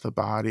look at the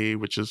body,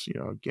 which is,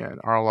 again,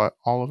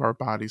 all of our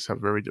bodies have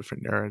very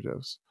different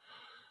narratives,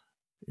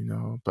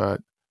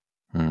 but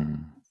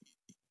Mm.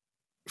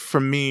 for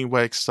me,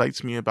 what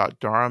excites me about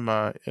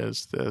Dharma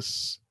is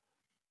this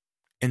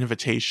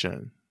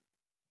invitation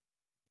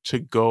to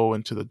go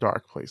into the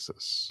dark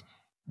places.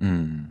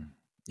 Mm.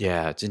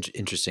 Yeah, it's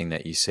interesting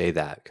that you say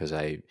that because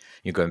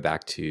going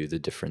back to the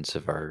difference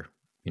of our,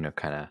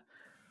 kind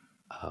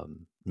of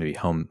maybe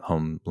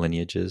home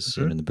lineages,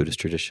 Hmm. in the Buddhist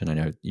tradition. I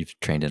know you've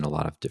trained in a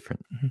lot of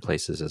different Hmm.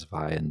 places as have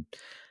I, and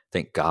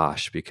thank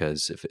gosh,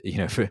 because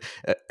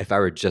if I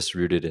were just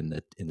rooted in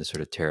the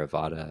sort of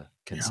Theravada Yeah.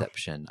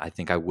 conception, I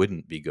think I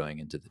wouldn't be going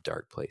into the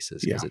dark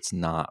places, because Yeah. it's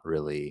not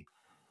really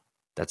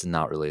that's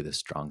not really the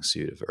strong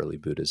suit of early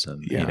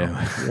Buddhism, Yeah.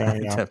 Yeah.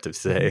 I'd Yeah. have to Hmm.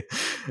 say.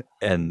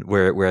 And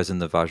whereas in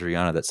the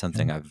Vajrayana, that's Yeah.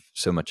 something I've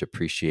so much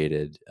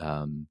appreciated,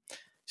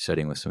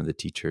 studying with some of the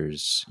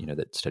teachers,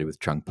 that study with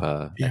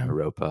Trungpa and Yeah.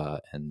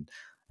 Miropa and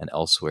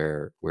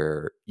elsewhere,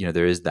 where,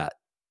 there is that,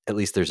 at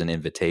least there's an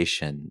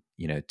invitation,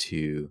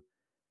 to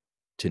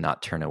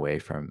not turn away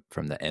from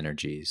the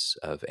energies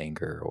of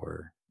anger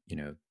or,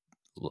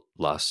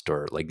 lust,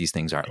 or like these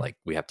things aren't like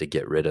we have to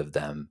get rid of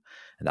them,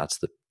 and that's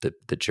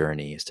the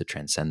journey, is to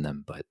transcend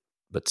them,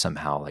 but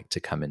somehow like to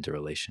come into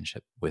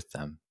relationship with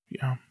them.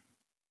 Yeah.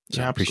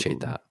 So I Yeah.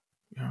 appreciate Absolutely.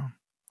 that.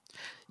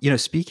 Yeah.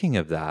 Speaking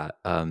of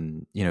that,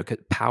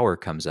 power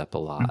comes up a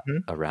lot Hmm.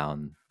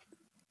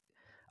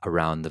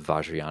 around the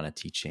Vajrayana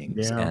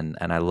teachings, Yeah.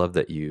 and I love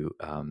that you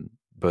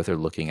both are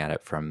looking at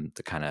it from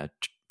the kind of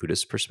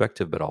Buddhist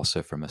perspective, but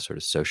also from a sort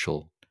of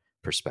social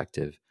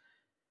perspective.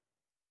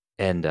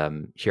 And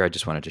here, I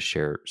just wanted to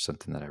share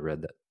something that I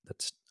read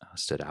that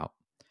stood out.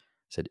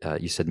 Said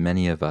You said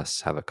many of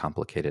us have a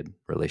complicated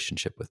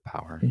relationship with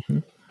power. Hmm.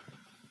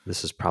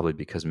 This is probably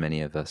because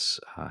many of us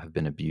have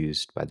been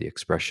abused by the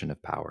expression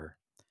of power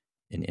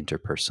in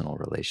interpersonal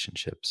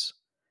relationships,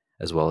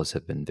 as well as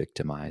have been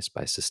victimized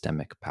by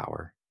systemic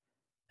power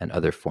and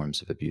other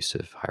forms of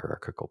abusive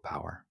hierarchical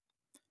power.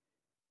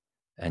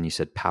 And you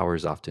said power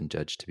is often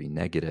judged to be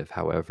negative.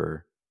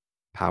 However,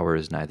 power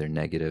is neither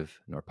negative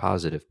nor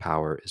positive.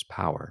 Power is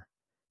power.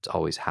 It's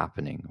always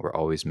happening. We're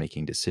always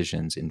making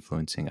decisions,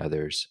 influencing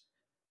others,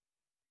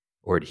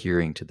 or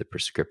adhering to the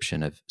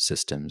prescription of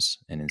systems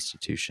and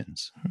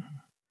institutions.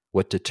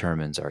 What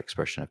determines our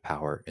expression of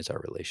power is our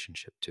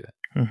relationship to it.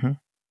 Hmm.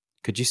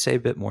 Could you say a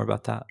bit more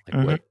about that?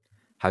 Like Hmm.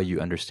 how you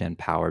understand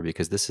power?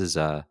 Because this is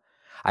I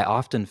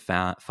often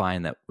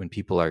find that when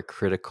people are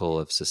critical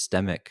of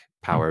systemic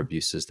power Hmm.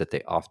 abuses, that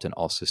they often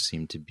also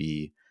seem to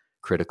be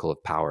critical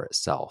of power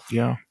itself.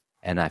 Yeah.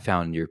 And I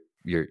found you're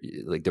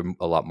like there's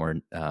a lot more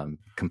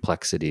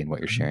complexity in what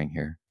you're Hmm. sharing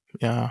here.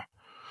 Yeah.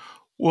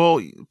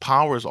 Well,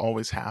 power is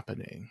always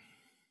happening,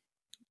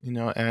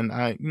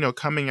 and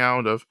coming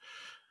out of,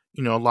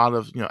 a lot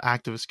of,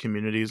 activist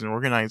communities and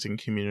organizing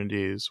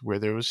communities where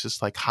there was just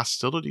like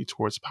hostility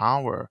towards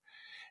power.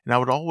 And I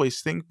would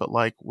always think, but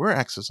like, we're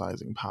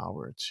exercising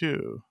power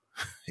too,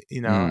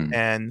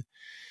 Mm,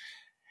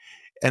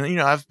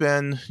 I've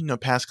been,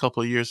 past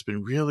couple of years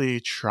been really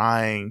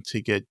trying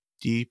to get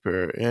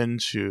deeper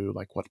into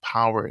like what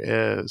power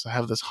is. I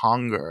have this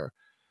hunger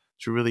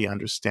to really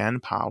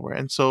understand power.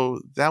 And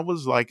so that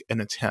was like an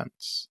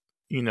attempt,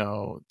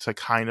 to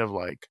kind of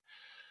like,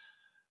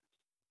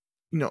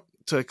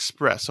 to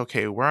express,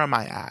 okay, where am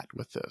I at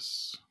with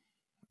this?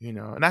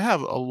 And I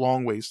have a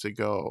long ways to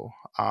go.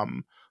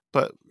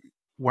 But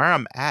where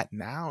I'm at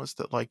now is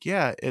that like,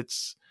 yeah,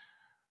 it's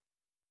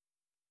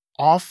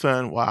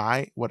often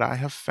what I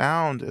have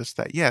found is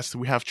that yes,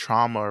 we have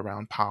trauma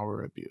around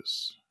power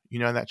abuse.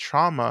 And that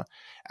trauma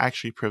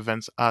actually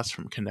prevents us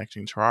from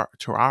connecting to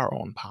our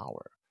own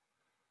power,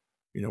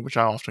 which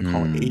I often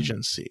call mm,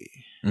 agency,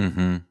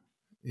 mm-hmm,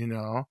 you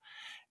know.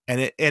 And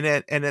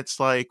it's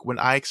like when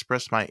I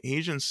express my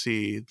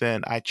agency,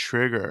 then I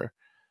trigger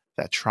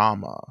that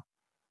trauma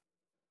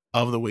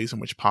of the ways in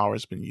which power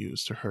has been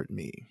used to hurt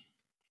me.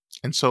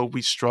 And so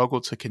we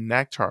struggle to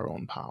connect to our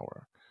own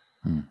power.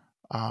 mm,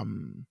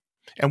 Um,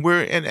 and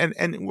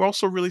we're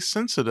also really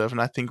sensitive,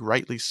 and I think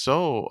rightly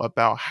so,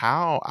 about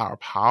how our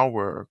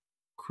power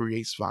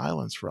creates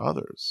violence for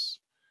others.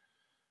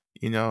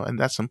 And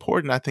that's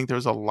important. I think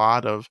there's a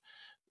lot of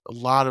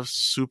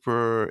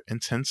super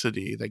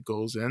intensity that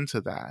goes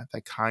into that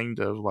kind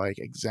of like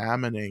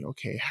examining,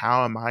 okay,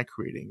 how am I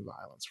creating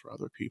violence for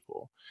other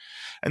people?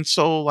 And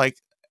so like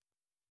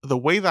the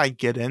way that I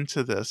get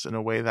into this in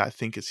a way that I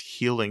think is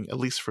healing, at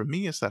least for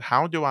me, is that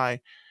how do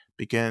I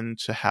begin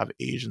to have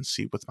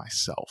agency with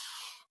myself?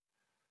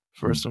 mm,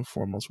 First and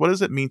foremost, what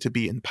does it mean to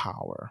be in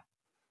power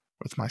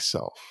with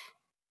myself?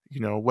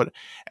 What,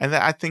 and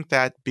I think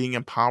that being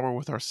in power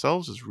with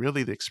ourselves is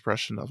really the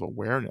expression of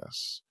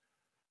awareness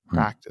mm,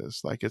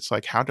 practice. Like, it's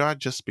like, how do I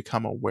just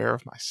become aware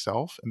of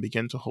myself and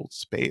begin to hold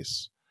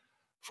space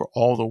for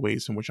all the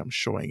ways in which I'm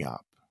showing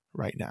up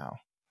right now?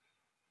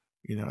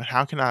 And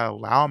how can I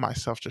allow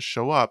myself to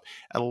show up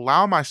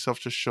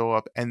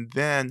and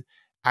then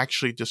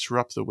actually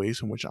disrupt the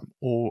ways in which I'm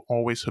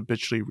always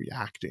habitually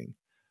reacting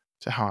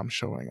to how I'm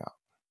showing up?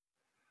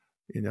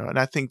 And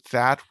I think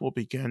that will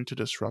begin to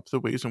disrupt the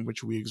ways in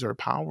which we exert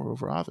power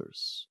over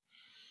others.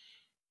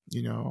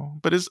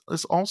 But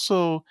it's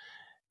also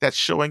that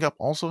showing up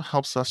also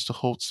helps us to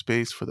hold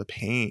space for the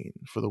pain,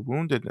 for the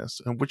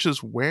woundedness, and which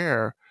is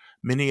where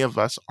many of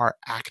us are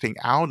acting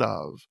out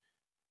of,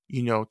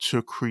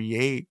 to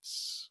create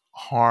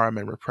harm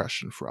and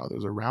repression for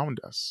others around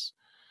us.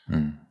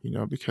 mm,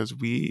 Because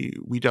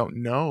we don't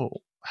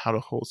know how to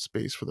hold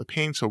space for the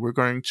pain. So we're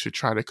going to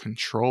try to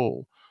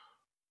control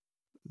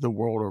the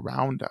world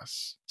around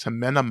us to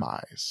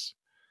minimize,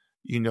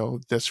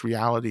 this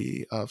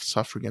reality of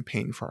suffering and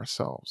pain for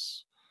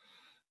ourselves,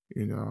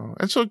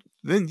 And so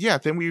then,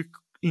 then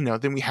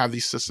we have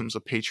these systems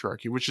of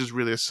patriarchy, which is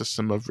really a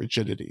system of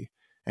rigidity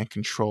and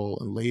control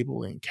and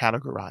labeling,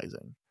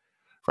 categorizing,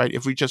 right?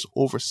 If we just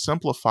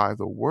oversimplify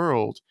the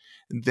world,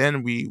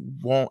 then we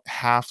won't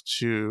have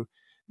to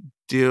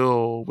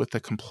deal with the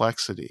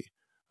complexity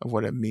of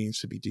what it means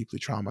to be deeply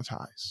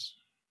traumatized.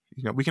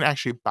 We can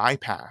actually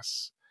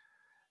bypass,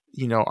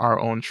 our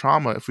own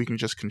trauma if we can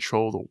just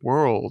control the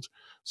world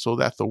so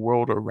that the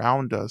world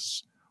around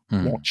us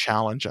won't Mm.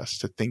 challenge us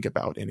to think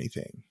about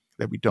anything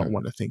that we don't Mm.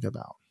 want to think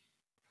about.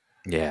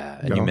 Yeah, You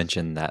and you know?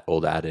 mentioned that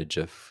old adage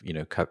of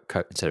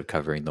instead of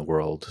covering the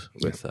world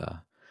Yeah.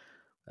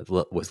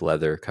 with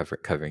leather,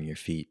 covering your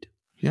feet,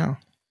 Yeah.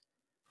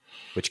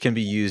 which can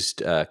be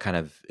used kind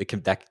of it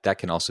can that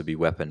can also be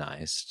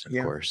weaponized, of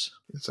Yeah. course.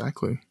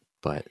 Exactly.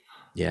 But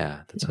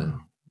yeah, that's Yeah. a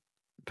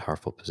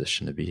powerful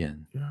position to be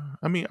in. Yeah.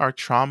 I mean, our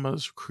trauma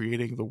is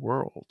creating the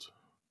world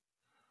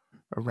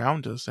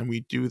around us, and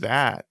we do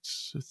that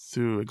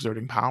through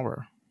exerting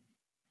power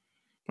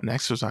and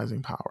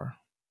exercising power.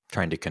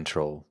 Trying to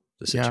control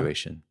the Yeah.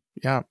 situation.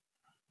 Yeah.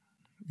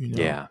 You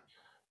know, Yeah,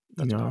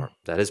 you know,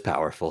 that is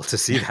powerful to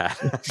see that.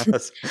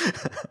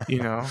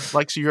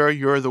 like, so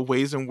you're the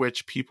ways in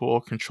which people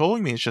are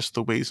controlling me is just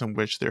the ways in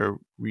which they're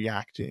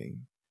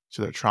reacting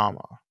to their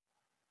trauma,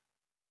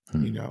 you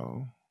Hmm.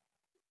 know,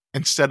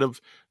 instead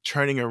of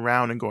turning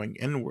around and going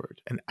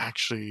inward and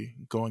actually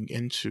going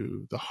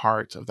into the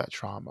heart of that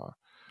trauma,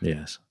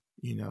 Yes.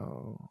 you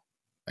know,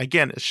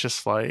 again, it's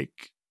just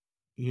like,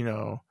 you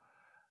know,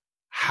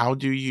 how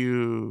do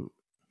you,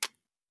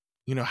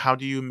 how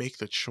do you make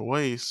the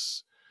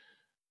choice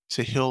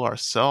to heal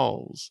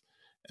ourselves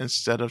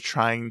instead of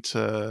trying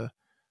to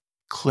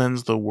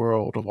cleanse the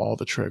world of all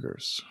the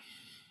triggers?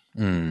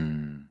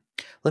 Mm.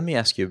 Let me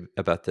ask you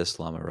about this,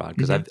 Lama Rod,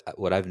 because Hmm.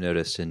 what I've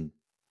noticed in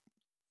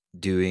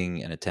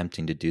doing and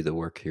attempting to do the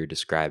work you're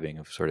describing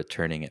of sort of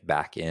turning it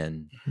back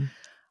in, Hmm.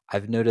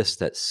 I've noticed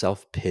that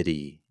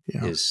self-pity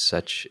Yeah. is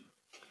such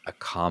a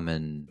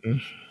common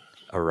Mm.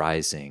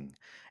 arising,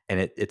 and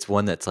it's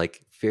one that's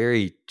like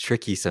very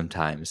tricky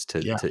sometimes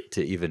Yeah.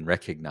 to even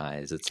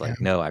recognize. It's Yeah.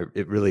 like, no,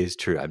 it really is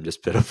true. I'm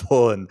just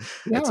pitiful, and it's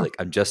Yeah. like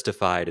I'm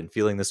justified in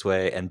feeling this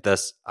way, and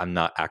thus I'm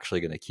not actually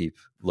going to keep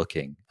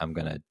looking. I'm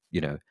going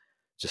to,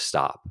 just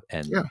stop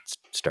and Yeah.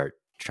 start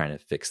trying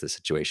to fix the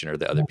situation or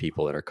the other Yeah.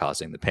 people that are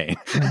causing the pain.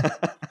 Yeah.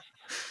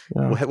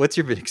 Yeah. What's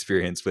your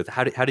experience with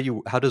how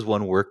does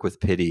one work with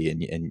pity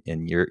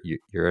and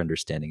your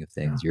understanding of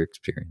Yeah. things, your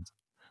experience?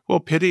 Well,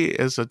 pity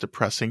is a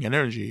depressing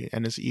energy,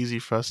 and it's easy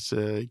for us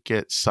to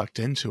get sucked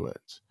into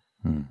it.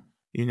 Hmm.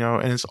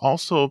 And it's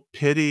also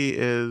pity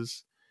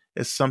is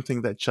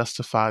something that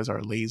justifies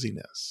our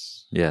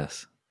laziness.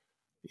 Yes.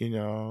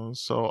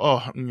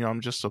 So, I'm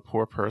just a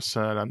poor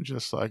person. I'm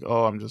just like,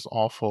 oh, I'm just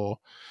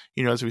awful.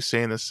 As we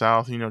say in the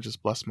South,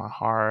 just bless my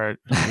heart.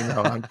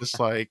 I'm just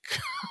like,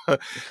 like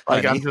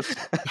I'm Honey. just,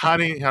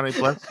 honey,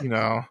 bless.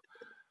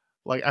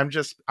 Like I'm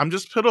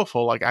just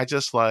pitiful. Like I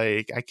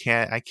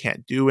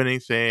can't do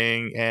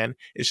anything, and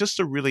it's just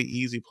a really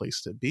easy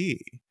place to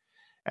be.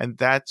 And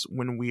that's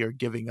when we are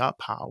giving up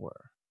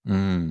power.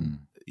 Mm.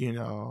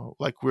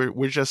 Like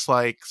we're just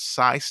like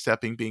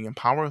sidestepping being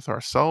empowered with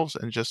ourselves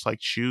and just like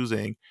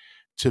choosing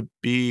to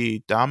be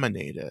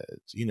dominated,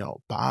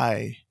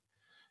 by,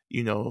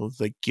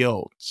 the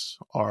guilt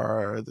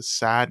or the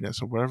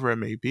sadness or whatever it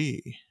may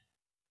be,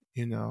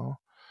 you know.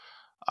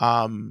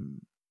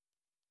 Um,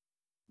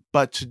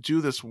 but to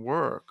do this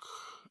work,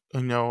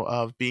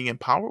 of being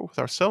empowered with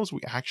ourselves, we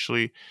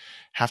actually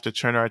have to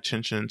turn our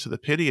attention to the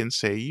pity and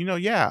say,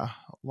 yeah,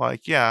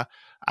 like, yeah,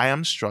 I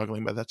am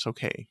struggling, but that's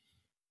okay,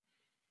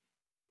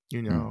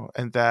 Mm.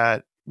 and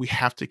that we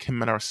have to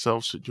commit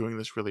ourselves to doing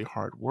this really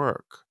hard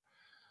work,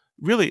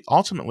 really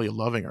ultimately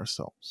loving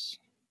ourselves.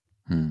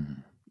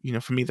 Mm.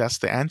 For me, that's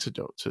the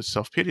antidote to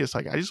self pity. It's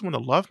like, I just want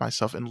to love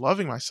myself, and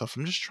loving myself,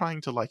 I'm just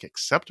trying to like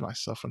accept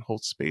myself and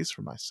hold space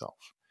for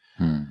myself,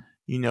 Mm.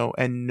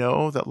 and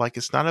know that like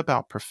it's not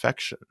about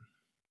perfection,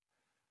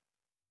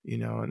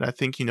 and I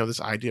think, this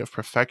idea of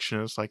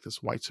perfection is like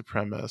this white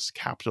supremacist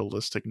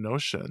capitalistic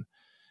notion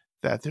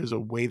that there's a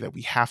way that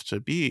we have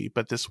to be,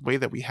 but this way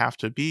that we have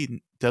to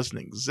be doesn't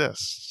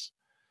exist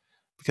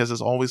because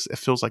it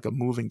feels like a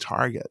moving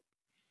target.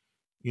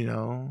 You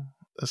know,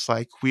 it's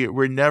like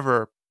we're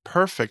never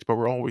perfect, but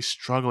we're always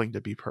struggling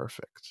to be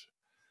perfect.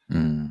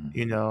 Mm.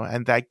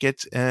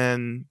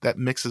 And that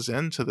mixes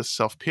into the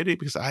self pity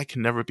because I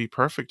can never be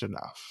perfect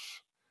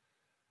enough.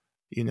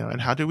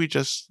 And how do we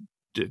just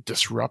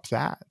disrupt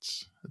that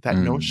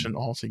Mm. notion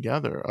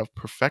altogether of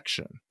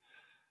perfection?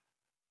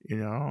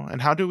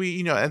 And how do we,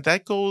 and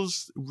that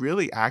goes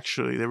really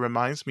actually, that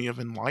reminds me of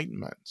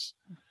enlightenment,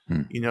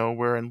 Mm.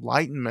 where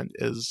enlightenment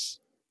is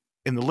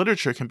in the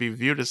literature can be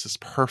viewed as this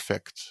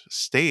perfect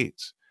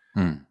state.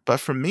 Mm. But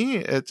for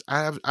me,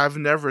 I've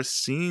never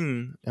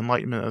seen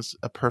enlightenment as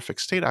a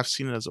perfect state. I've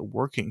seen it as a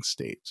working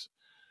state.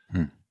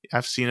 Hmm.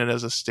 I've seen it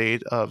as a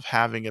state of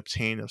having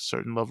obtained a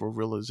certain level of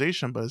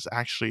realization, but it's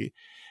actually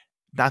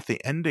not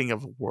the ending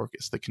of work,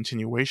 it's the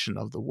continuation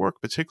of the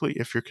work, particularly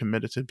if you're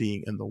committed to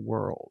being in the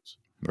world.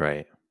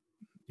 Right.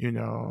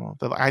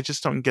 That I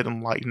just don't get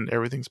enlightened,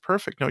 everything's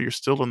perfect. No, you're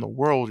still in the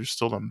world, you're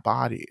still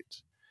embodied,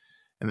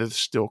 and there's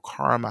still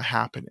karma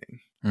happening.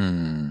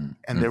 Mm.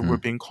 And that Mm-hmm. we're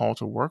being called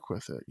to work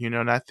with it.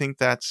 And I think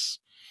that's,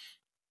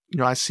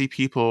 I see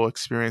people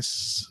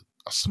experience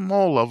a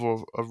small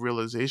level of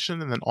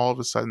realization, and then all of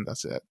a sudden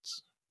that's it.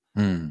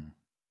 Mm.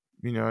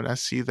 And I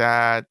see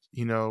that,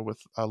 with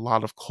a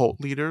lot of cult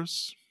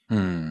leaders,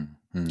 Mm.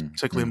 Mm.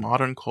 particularly Mm.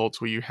 modern cults,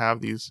 where you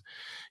have these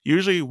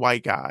usually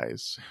white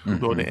guys who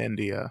go Mm-hmm. to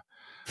India,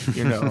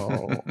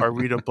 or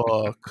read a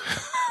book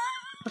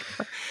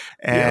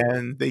Yep.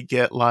 and they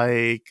get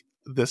like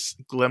this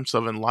glimpse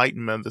of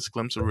enlightenment, this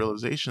glimpse of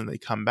realization. They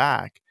come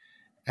back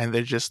and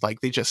they're just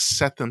like, they just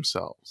set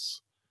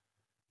themselves.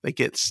 They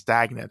get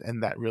stagnant in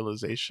that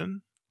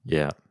realization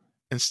Yeah.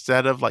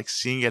 instead of like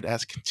seeing it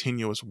as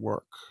continuous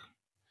work,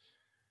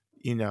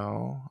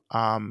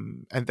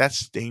 and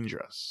that's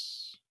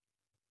dangerous.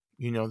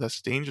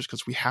 That's dangerous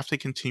because we have to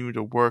continue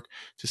to work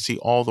to see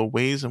all the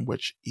ways in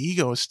which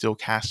ego is still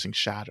casting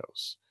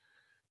shadows,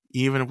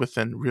 even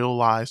within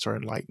realized or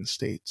enlightened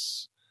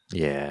states.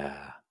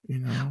 Yeah. You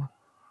know,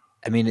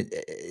 I mean,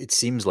 it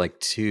seems like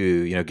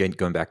too,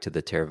 going back to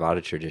the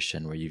Theravada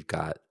tradition where you've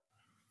got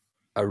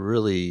a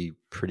really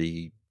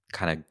pretty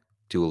kind of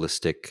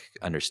dualistic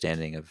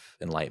understanding of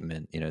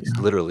enlightenment. It's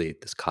yeah, literally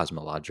this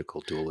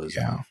cosmological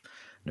dualism yeah, of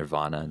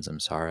nirvana and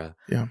samsara.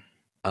 yeah,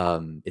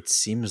 It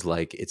seems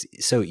like it's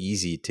so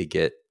easy to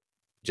get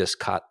just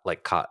caught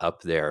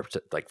up there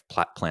to like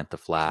plant the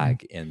yeah,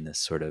 flag in this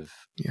sort of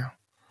yeah,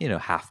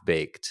 half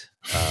baked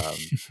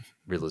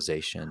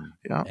realization.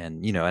 yeah,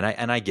 And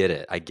and I get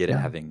it. I get it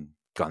yeah, having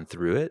gone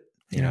through it.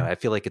 yeah, I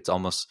feel like it's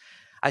almost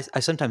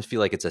I sometimes feel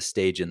like it's a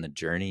stage in the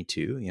journey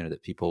too,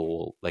 that people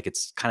will like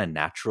it's kind of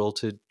natural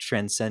to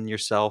transcend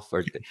yourself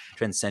or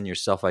transcend your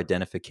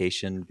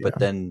self-identification. But yeah,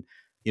 then,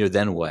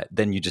 then what?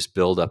 Then you just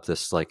build up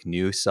this like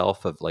new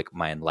self of like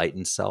my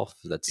enlightened self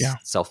that's yeah,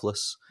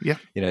 selfless. yeah,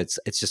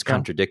 It's just yeah,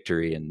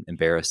 contradictory and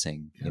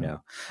embarrassing, yeah,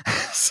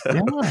 so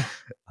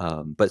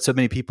yeah, but so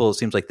many people, it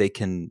seems like they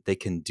can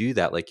do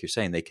that, like you're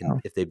saying, they can yeah,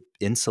 if they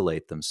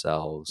insulate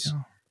themselves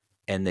yeah,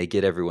 and they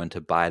get everyone to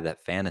buy that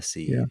yeah,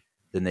 fantasy,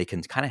 then they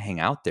can kind of hang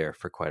out there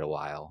for quite a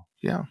while.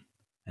 yeah,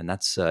 And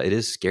that's it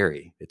is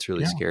scary. It's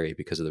really yeah, scary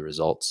because of the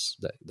results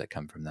that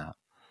come from that.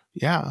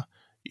 yeah.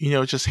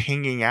 Just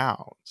hanging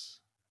out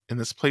in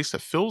this place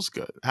that feels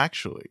good,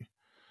 actually.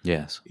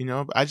 Yes.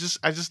 But I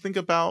just think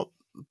about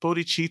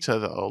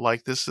bodhicitta, though,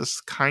 like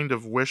this kind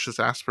of wish, this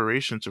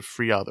aspiration to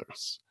free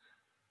others,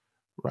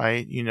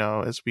 right?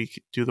 As we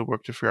do the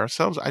work to free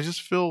ourselves, I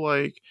just feel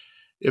like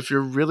if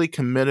you're really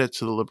committed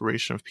to the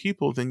liberation of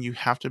people, then you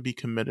have to be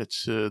committed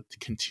to the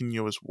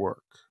continuous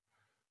work,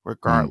 Mm.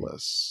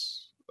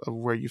 regardless of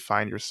where you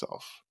find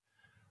yourself,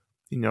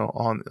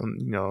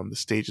 on the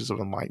stages of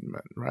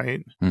enlightenment,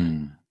 right?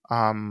 Mm.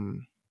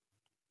 Um,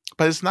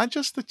 but it's not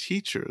just the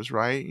teachers,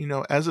 right?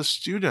 As a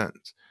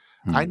student,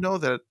 I Mm. know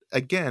that,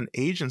 again,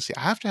 agency,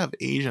 I have to have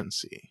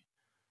agency.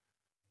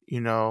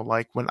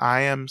 Like when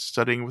I am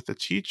studying with a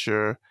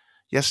teacher,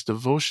 yes,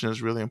 devotion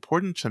is really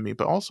important to me,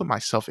 but also my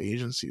self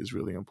agency is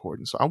really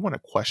important. So I want to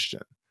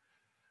question,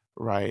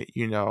 right?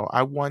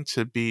 I want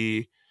to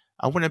be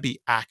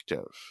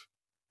active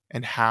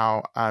in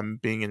how I'm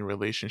being in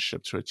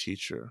relationship to a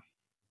teacher,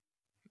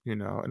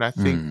 and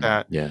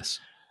Mm. Yes.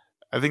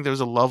 I think there's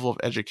a level of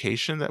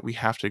education that we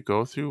have to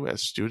go through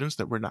as students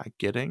that we're not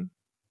getting,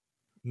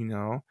 you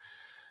know,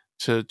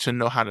 to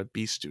know how to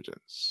be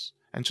students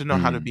and to know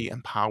how to Mm. be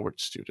empowered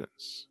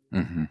students,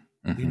 Mm-hmm.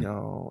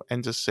 Mm-hmm.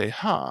 and just say,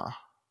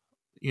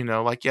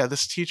 like, yeah,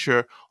 this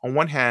teacher on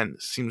one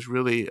hand seems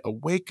really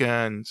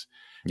awakened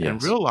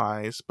and Yes.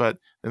 realized, but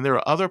then there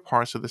are other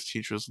parts of this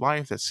teacher's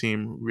life that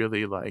seem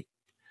really like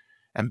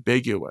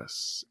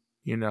ambiguous,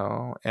 and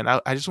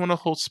I just want to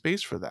hold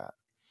space for that,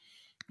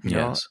 you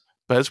know. Yes.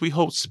 But as we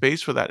hold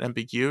space for that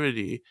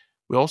ambiguity,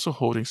 we're also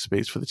holding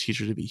space for the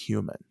teacher to be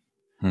human,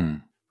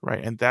 Mm.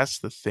 right? And that's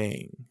the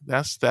thing.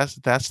 That's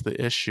the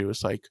issue.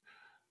 It's like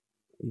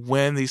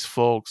when these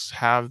folks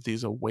have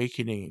these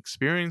awakening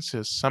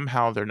experiences,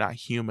 somehow they're not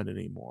human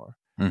anymore.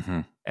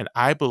 Mm-hmm. And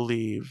I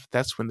believe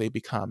that's when they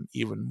become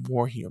even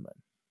more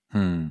human,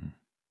 Mm.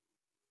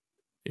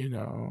 you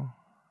know.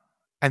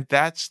 And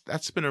that's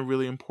been a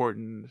really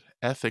important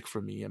ethic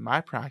for me in my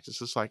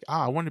practice. It's like,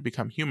 I want to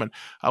become human.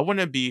 I want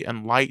to be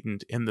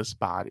enlightened in this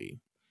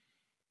body,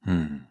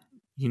 Mm.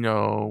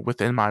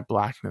 within my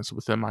blackness,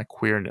 within my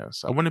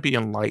queerness. I want to be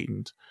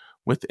enlightened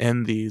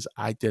within these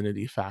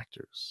identity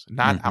factors,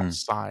 not Mm-hmm.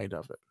 outside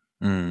of it,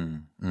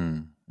 Mm.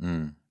 Mm.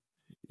 Mm.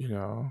 you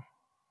know.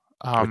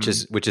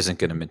 Which isn't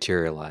going to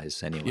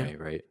materialize Yeah, anyway,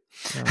 right?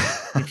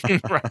 yeah.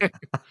 Right.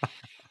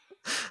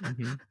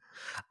 Hmm.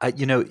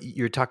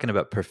 You were talking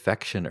about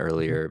perfection Hmm.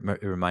 earlier.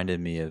 It reminded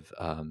me of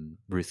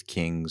Ruth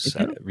King's.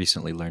 I Hmm.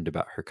 recently learned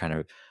about her kind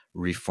of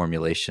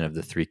reformulation of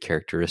the three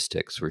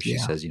characteristics, where she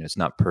Yeah. says, it's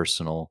not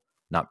personal,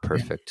 not Yeah.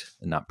 perfect,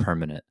 and not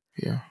permanent.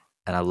 Yeah.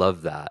 And I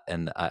love that.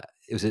 And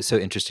it was so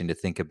interesting to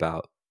think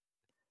about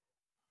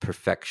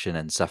perfection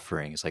and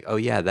suffering. It's like, oh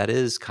yeah, that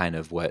is kind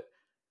of what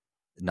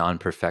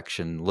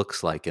non-perfection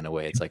looks like in a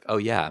way. It's like, oh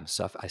yeah,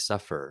 I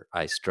suffer,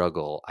 I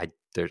struggle,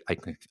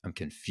 I'm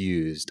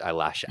confused, I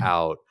lash Yeah.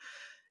 out,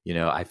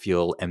 I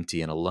feel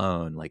empty and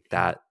alone. Like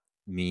Yeah. that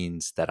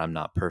means that I'm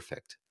not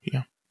perfect.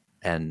 Yeah.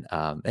 And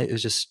it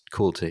was just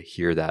cool to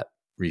hear that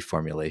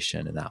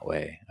reformulation in that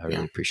way. I really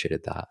Yeah.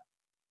 appreciated that.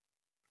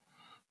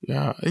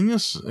 Yeah. And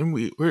yes, and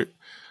we're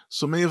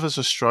so many of us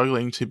are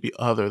struggling to be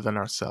other than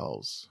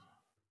ourselves.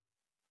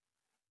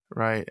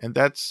 Right. And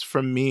that's,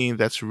 for me,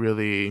 that's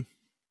really,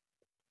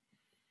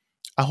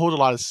 I hold a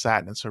lot of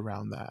sadness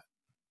around that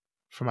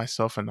for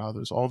myself and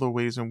others, all the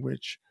ways in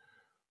which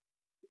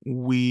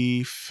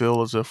we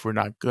feel as if we're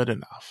not good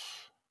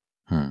enough,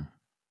 Hmm.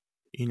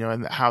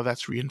 and how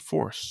that's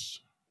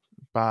reinforced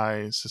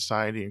by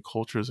society and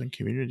cultures and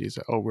communities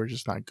that, oh, we're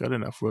just not good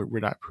enough. We're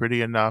not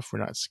pretty enough. We're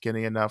not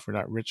skinny enough. We're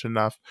not rich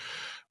enough.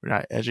 We're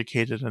not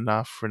educated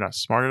enough. We're not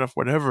smart enough.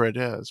 Whatever it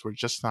is, we're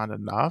just not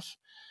enough.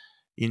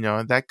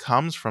 And that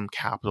comes from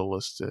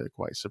capitalistic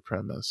white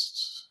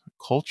supremacist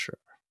culture,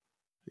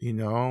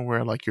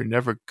 where like you're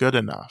never good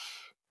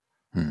enough,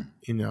 Hmm.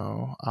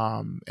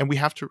 and we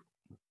have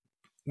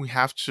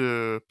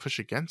to push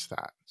against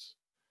that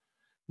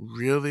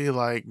really,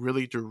 like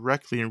really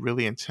directly and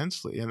really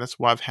intensely. And that's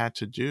what I've had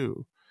to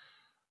do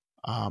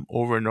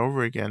over and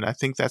over again. I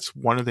think that's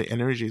one of the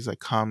energies that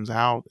comes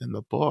out in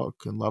the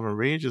book and Love and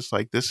Rage is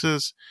like, this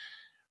is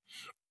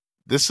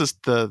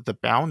the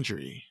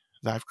boundary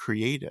that I've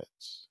created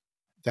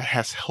that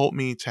has helped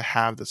me to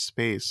have the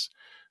space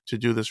to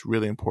do this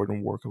really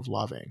important work of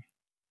loving,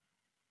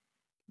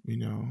 you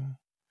know,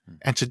 Hmm.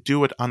 and to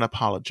do it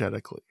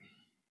unapologetically.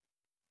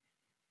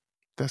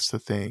 That's the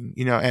thing,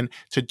 and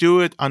to do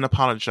it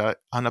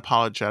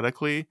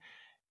unapologetically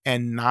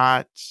and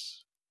not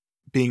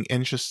being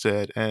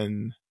interested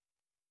in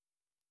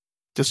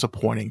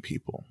disappointing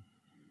people,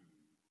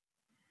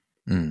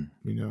 Mm.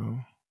 you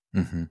know,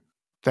 Mm-hmm.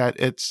 that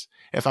it's,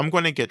 if I'm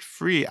going to get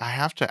free, I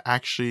have to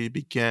actually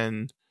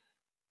begin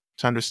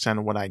to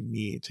understand what I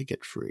need to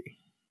get free,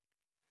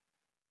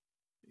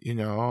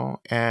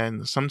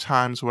 and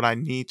sometimes what I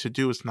need to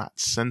do is not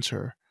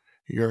center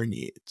your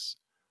needs,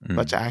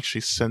 but Mm. to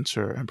actually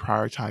center and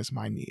prioritize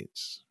my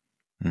needs.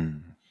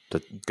 Mm.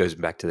 That goes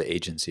back to the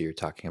agency you're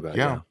talking about.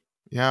 Yeah. Yeah.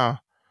 Yeah.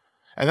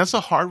 And that's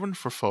a hard one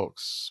for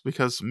folks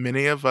because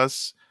many of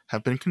us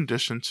have been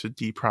conditioned to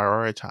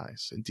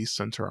deprioritize and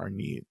decenter our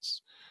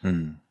needs.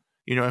 Mm.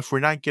 If we're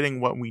not getting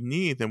what we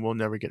need, then we'll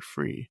never get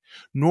free,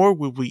 nor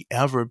will we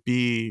ever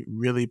be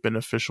really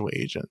beneficial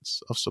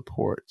agents of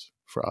support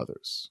for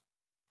others.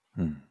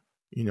 Mm.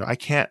 I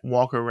can't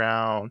walk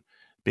around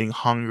being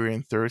hungry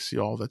and thirsty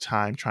all the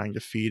time trying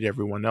to feed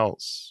everyone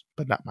else,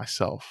 but not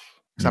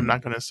myself, because I'm not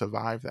Mm. going to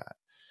survive that.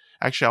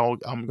 Actually,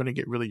 I'm going to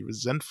get really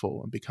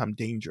resentful and become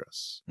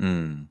dangerous,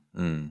 Mm.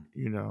 Mm.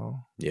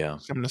 Yeah.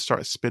 So I'm going to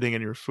start spitting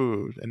in your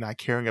food and not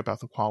caring about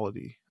the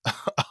quality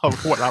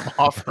of what I'm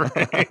offering,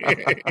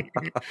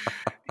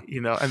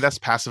 and that's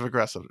passive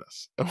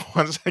aggressiveness.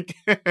 Once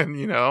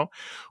again,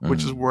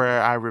 which is Mm.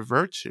 where I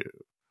revert to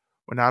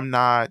when I'm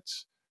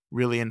not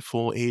really in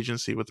full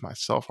agency with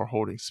myself or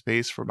holding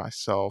space for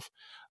myself.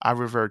 I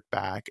revert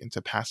back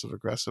into passive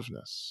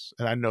aggressiveness.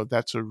 And I know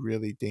that's a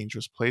really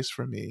dangerous place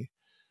for me.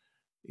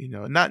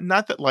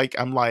 Not that like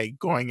I'm like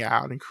going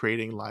out and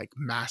creating like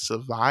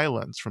massive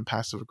violence from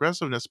passive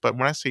aggressiveness, but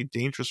when I say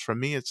dangerous for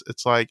me,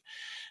 it's like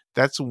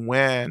that's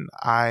when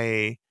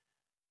I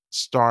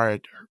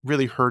start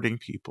really hurting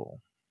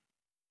people,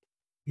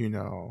 you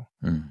know,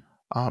 Mm.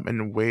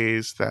 in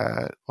ways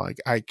that like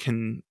I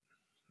can,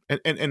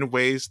 in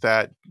ways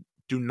that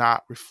do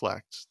not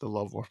reflect the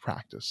level of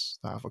practice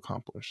that I've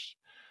accomplished.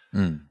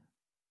 Mm.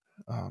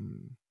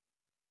 Um,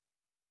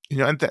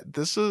 and that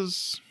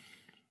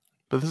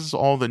but this is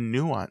all the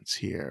nuance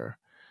here,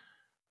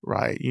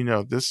 right?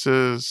 This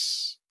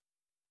is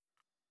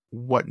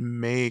what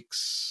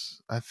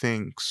makes, I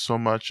think, so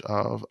much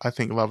of, I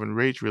think, Love and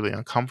Rage really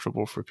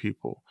uncomfortable for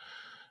people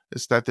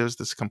is that there's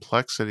this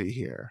complexity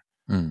here.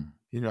 Mm.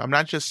 I'm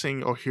not just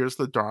saying, oh, here's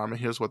the Dharma,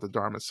 here's what the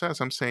Dharma says.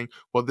 I'm saying,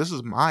 well, this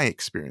is my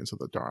experience of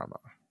the Dharma.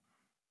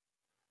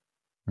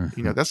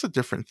 Mm-hmm. That's a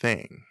different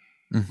thing.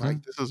 Mm-hmm.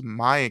 Like, this is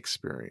my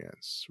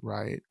experience,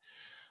 right?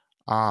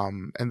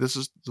 And this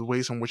is the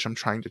ways in which I'm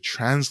trying to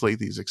translate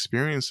these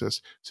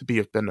experiences to be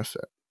of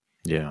benefit.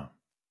 Yeah.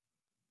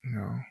 You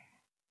know?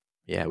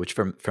 Yeah, which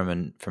from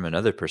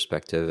another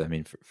perspective, I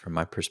mean, from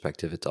my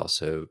perspective, it's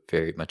also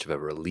very much of a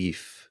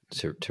relief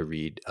to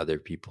read other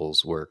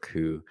people's work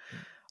who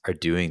are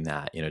doing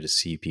that. To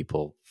see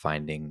people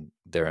finding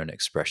their own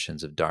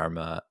expressions of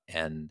Dharma,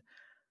 and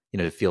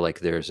to feel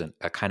like there's a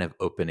kind of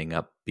opening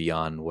up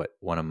beyond what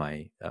one of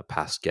my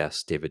past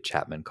guests, David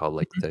Chapman, called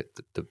like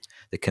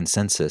the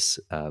consensus,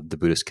 the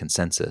Buddhist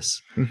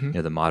consensus, Mm-hmm.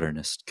 the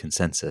modernist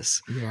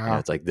consensus. Yeah.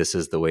 It's like, this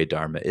is the way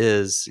Dharma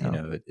is.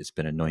 Yeah. It's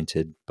been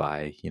anointed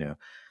by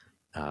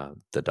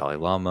the Dalai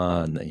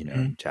Lama and Mhm.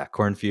 and Jack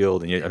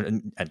Cornfield,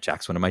 and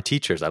Jack's one of my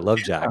teachers. I love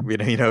Jack.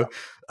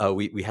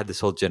 We had this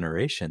whole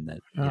generation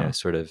that Yeah.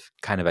 sort of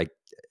kind of like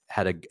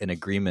had an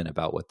agreement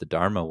about what the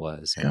Dharma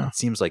was, and Yeah. it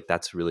seems like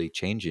that's really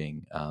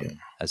changing Yeah.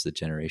 as the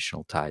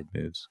generational tide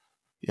moves.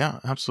 Yeah,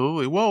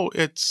 absolutely. Well,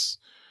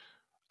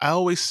 I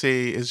always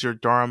say, is your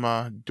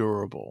dharma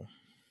durable?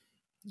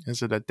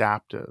 Is it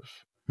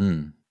adaptive?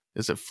 Hmm.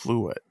 Is it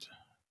fluid?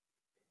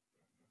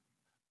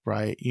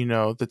 Right?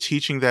 The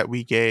teaching that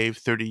we gave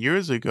 30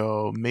 years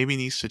ago maybe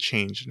needs to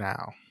change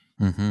now.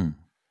 Hmm.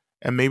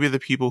 And maybe the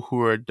people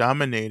who are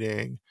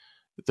dominating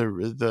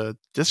the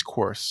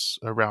discourse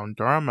around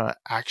dharma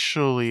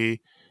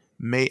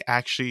may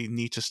actually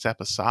need to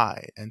step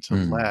aside and to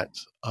Hmm. let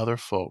other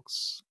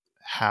folks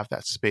have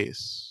that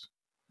space.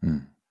 Hmm.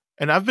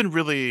 And I've been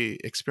really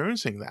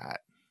experiencing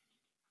that,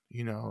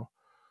 you know,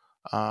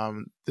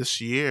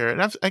 this year,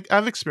 and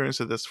I've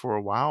experienced this for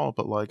a while,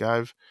 but like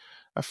I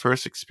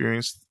first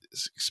experienced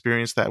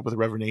that with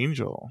Reverend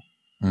Angel,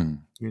 Hmm.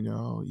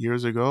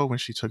 years ago when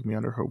she took me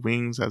under her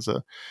wings as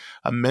a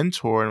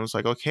mentor, and was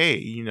like, okay,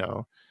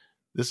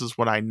 this is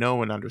what I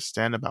know and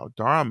understand about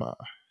Dharma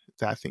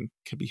that I think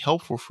could be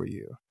helpful for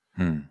you,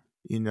 Hmm.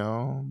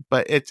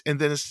 but and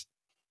then it's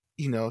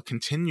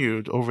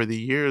continued over the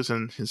years,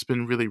 and it's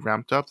been really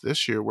ramped up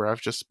this year where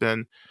I've just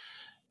been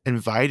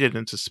invited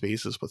into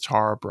spaces with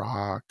Tara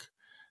Brock,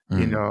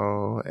 Hmm.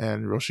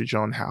 and Roshi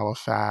Joan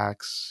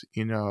Halifax,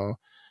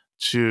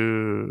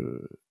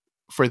 to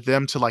for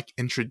them to like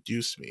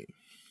introduce me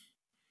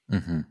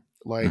Hmm.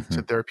 like to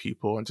Hmm. their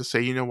people and to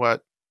say, you know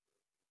what,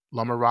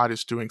 Lama Rod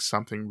is doing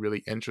something really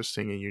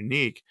interesting and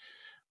unique,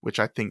 which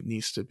I think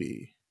needs to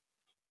be,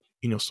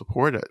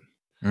 supported.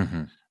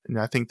 Hmm. And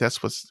I think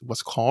that's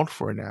what's called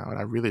for now, and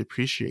I really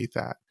appreciate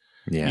that.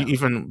 Yeah.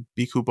 Even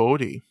Bhikkhu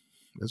Bodhi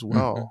as Hmm.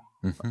 well,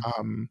 Hmm.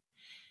 um,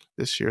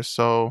 this year.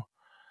 So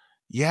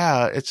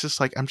yeah, it's just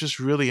like I'm just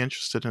really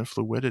interested in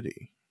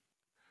fluidity.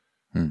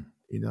 Hmm.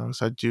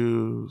 So I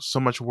do so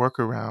much work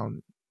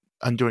around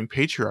undoing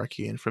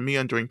patriarchy, and for me,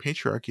 undoing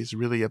patriarchy is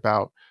really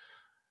about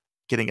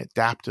getting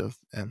adaptive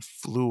and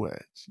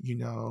fluid,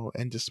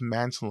 and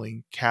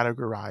dismantling,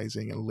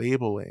 categorizing, and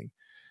labeling,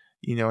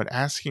 and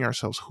asking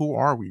ourselves, who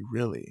are we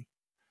really,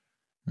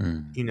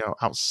 Hmm.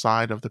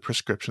 outside of the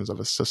prescriptions of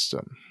a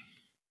system,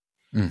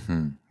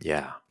 Hmm.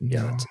 Yeah. you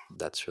Yeah. know?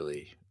 That's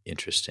really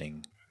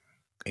interesting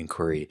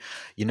inquiry.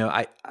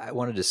 I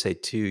wanted to say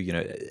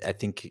too, I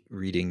think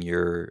reading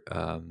your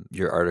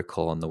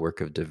article on the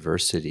work of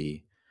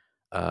diversity,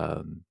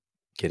 um,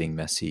 getting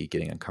messy,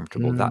 getting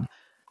uncomfortable, Mm, that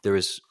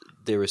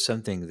there was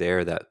something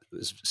there that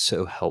was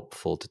so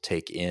helpful to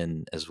take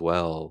in as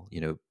well.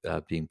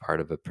 Being part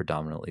of a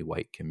predominantly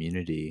white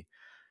community,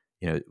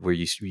 where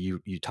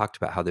you talked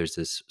about how there's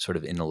this sort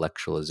of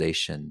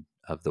intellectualization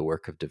of the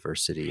work of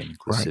diversity and right,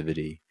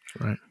 inclusivity,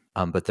 right.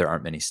 but there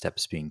aren't many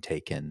steps being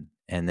taken.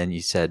 And then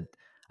you said,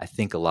 I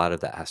think a lot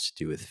of that has to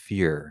do with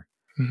fear,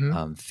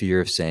 Hmm.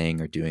 fear of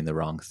saying or doing the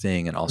wrong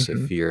thing, and also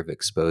Hmm. fear of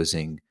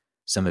exposing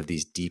some of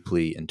these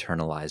deeply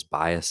internalized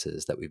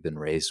biases that we've been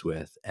raised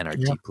with and are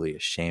Yeah, deeply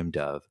ashamed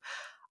of.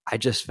 I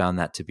just found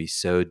that to be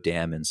so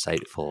damn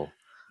insightful,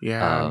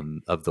 yeah.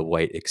 of the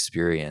white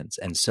experience,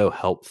 and so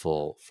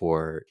helpful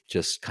for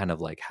just kind of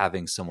like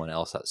having someone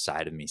else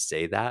outside of me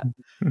say that,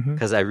 Hmm.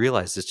 because I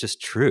realized it's just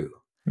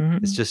true.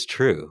 It's Hmm. just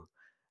true.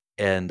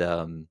 And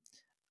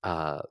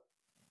uh,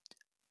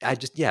 I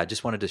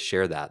just wanted to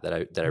share that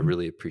I Hmm.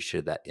 really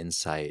appreciated that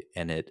insight,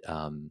 and it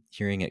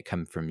hearing it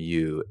come from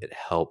you, it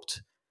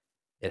helped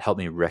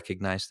me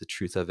recognize the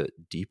truth of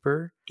it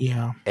deeper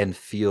Yeah. and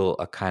feel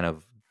a kind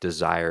of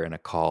desire and a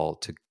call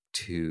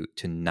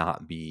to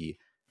not be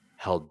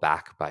held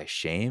back by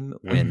shame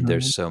when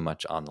there's Hmm. so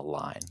much on the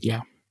line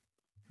Yeah.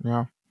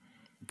 Yeah.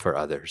 for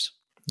others.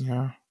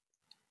 Yeah.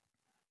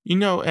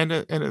 And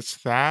it's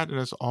that, and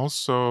it's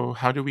also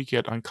how do we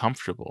get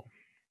uncomfortable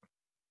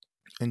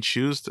and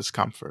choose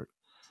discomfort?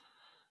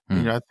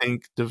 Hmm. I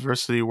think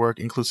diversity work,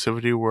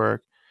 inclusivity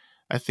work,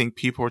 I think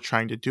people are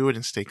trying to do it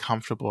and stay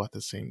comfortable at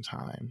the same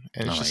time,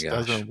 and it Oh my just gosh.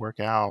 doesn't work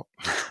out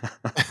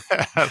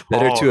at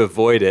Better all. to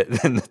avoid it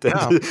than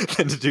Yeah,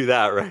 to do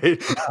that, right?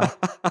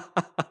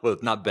 yeah, Well,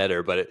 not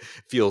better, but it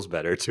feels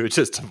better to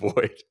just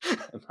avoid,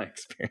 in my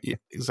experience.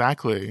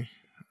 exactly,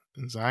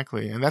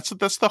 exactly, and that's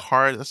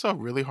a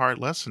really hard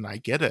lesson. I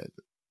get it,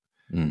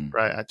 Mm,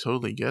 right? I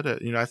totally get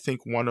it. I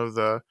think one of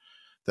the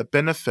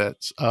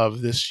benefits of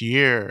this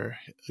year,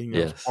 of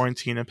yes.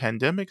 quarantine and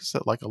pandemic is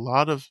that like a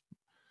lot of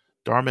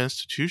Dharma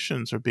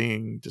institutions are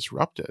being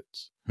disrupted,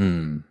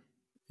 Hmm.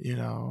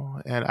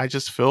 and I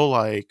just feel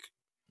like,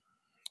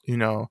 you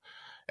know,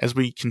 as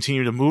we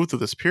continue to move through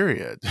this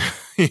period,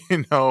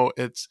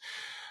 it's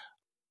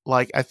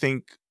like I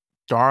think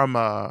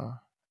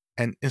Dharma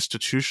and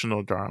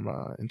institutional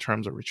Dharma in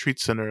terms of retreat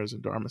centers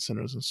and Dharma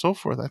centers and so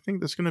forth, I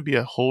think there's going to be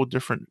a whole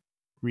different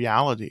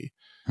reality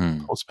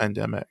Hmm. post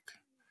pandemic.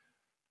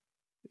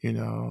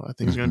 I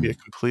think it's going to be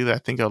Hmm. I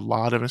think a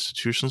lot of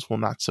institutions will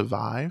not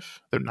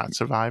survive. They're not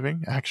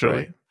surviving, Right.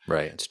 actually,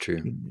 Right. It's true.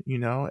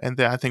 and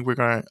then I think we're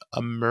going to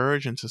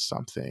emerge into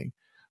something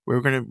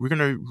we're gonna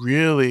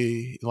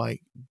really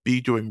like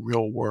be doing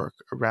real work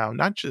around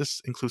not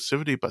just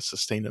inclusivity but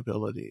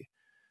sustainability.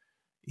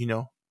 You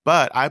know,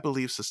 but I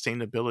believe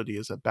sustainability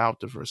is about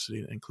diversity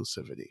and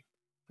inclusivity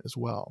as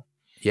well.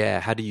 Yeah,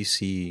 how do you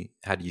see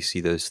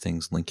those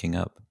things linking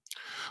up?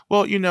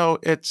 Well,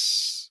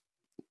 it's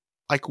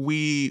like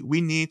we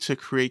need to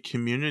create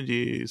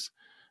communities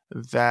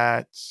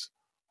that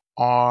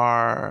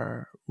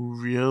are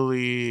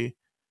really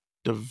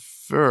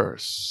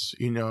diverse,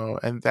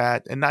 and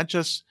not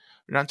just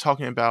we're not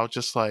talking about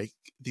just like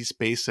these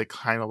basic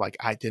kind of like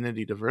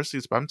identity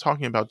diversities, but I'm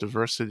talking about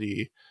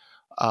diversity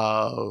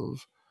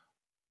of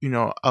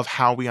of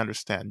how we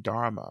understand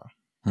dharma.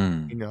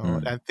 Hmm. And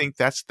Hmm. I think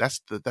that's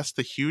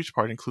the huge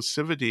part.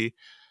 Inclusivity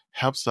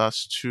helps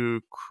us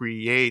to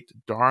create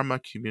dharma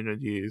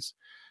communities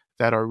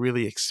that are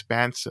really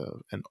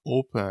expansive and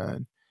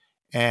open,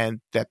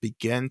 and that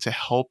begin to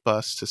help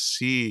us to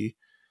see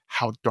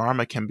how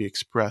dharma can be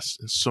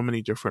expressed in so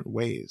many different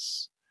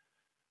ways.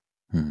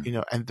 Hmm.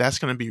 And that's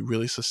going to be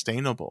really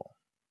sustainable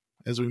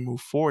as we move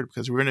forward,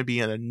 because we're going to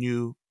be in a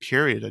new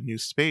period, a new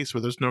space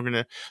where there's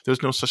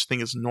no such thing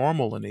as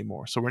normal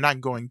anymore. So we're not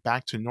going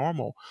back to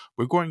normal.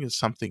 We're going into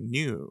something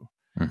new.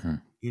 Hmm.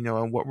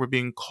 And what we're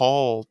being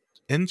called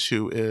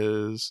into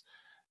is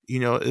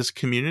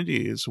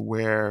communities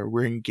where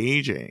we're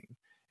engaging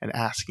and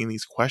asking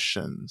these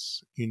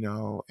questions,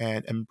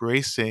 and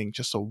embracing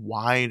just a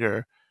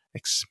wider,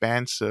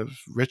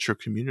 expansive, richer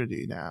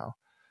community now,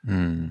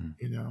 Hmm.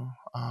 you know,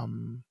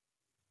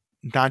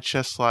 not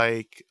just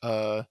like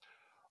a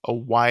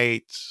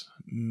white,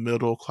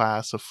 middle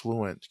class,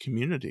 affluent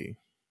community,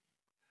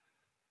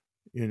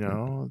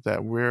 that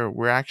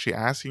we're actually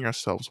asking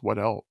ourselves, what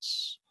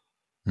else?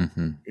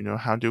 Hmm.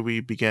 How do we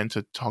begin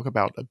to talk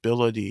about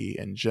ability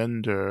and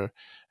gender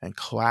and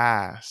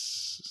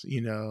class,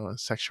 and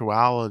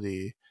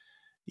sexuality,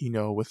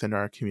 within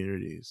our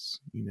communities,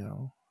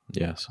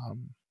 Yes.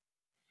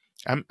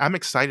 Um, I'm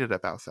excited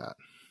about that.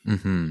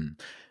 Hmm.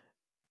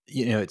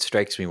 It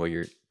strikes me while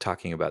you're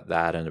talking about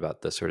that and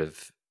about the sort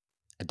of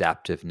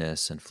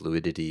adaptiveness and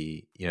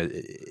fluidity.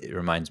 It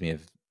reminds me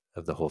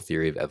of the whole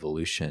theory of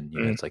evolution.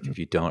 It's like Mhm. if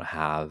you don't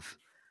have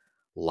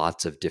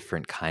lots of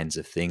different kinds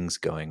of things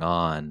going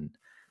on,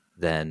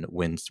 then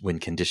when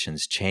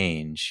conditions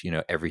change,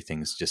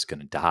 everything's just going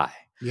to die.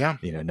 Yeah,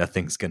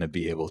 Nothing's going to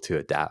be able to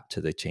adapt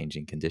to the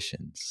changing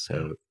conditions. yeah,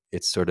 So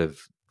it's sort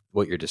of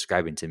what you're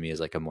describing to me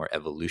is like a more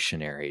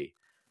evolutionary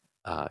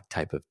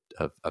type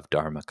of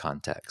dharma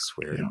context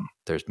where yeah,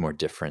 there's more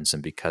difference,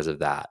 and because of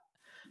that,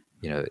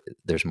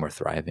 there's more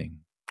thriving.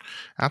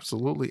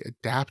 absolutely.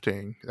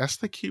 Adapting. That's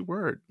the key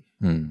word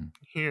Hmm.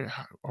 here.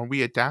 Are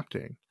we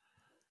adapting?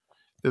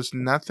 There's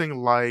nothing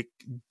like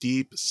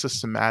deep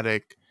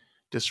systematic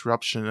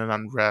disruption and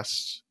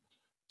unrest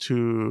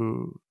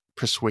to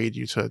persuade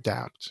you to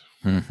adapt.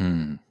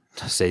 Hmm.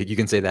 Say you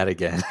can say that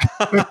again.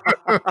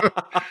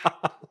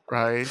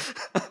 Right?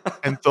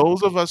 And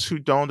those of us who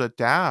don't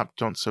adapt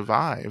don't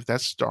survive.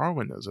 That's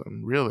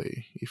Darwinism,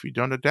 really. If you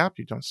don't adapt,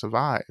 you don't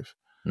survive,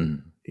 Hmm.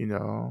 you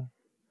know.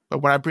 But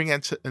when I bring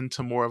it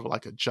into more of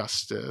like a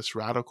justice,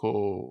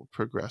 radical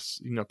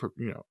progress,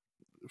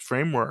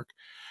 framework,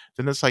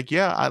 then it's like,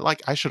 yeah,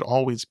 I should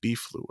always be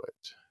fluid,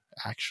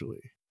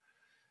 actually.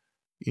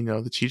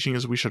 The teaching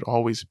is we should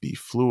always be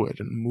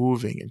fluid and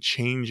moving and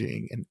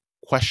changing and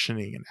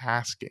questioning and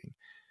asking,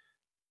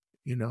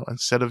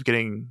 instead of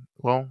getting,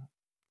 well,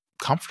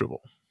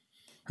 comfortable,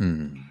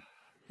 Hmm.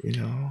 you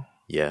know.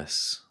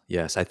 Yes,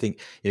 yes. I think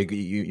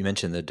you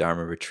mentioned the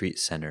Dharma retreat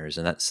centers,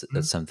 and Mhm.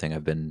 that's something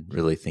I've been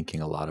really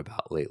thinking a lot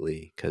about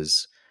lately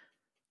because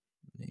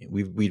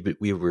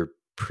we were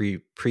pre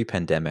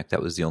pandemic.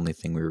 That was the only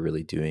thing we were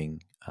really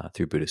doing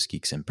through Buddhist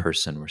Geeks in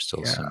person. We're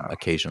still Yeah. some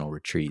occasional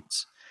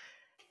retreats,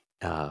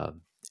 uh,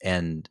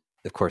 and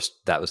of course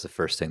that was the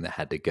first thing that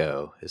had to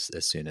go as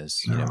soon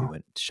as we Yeah.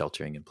 went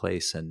sheltering in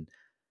place. And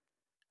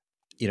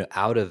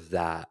out of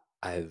that,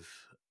 I've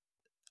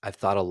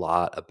thought a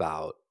lot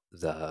about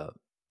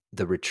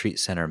the retreat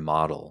center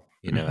model,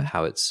 Mhm.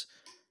 how it's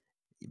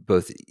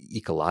both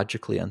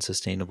ecologically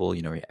unsustainable,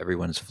 where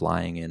everyone's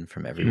flying in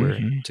from everywhere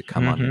Mhm. to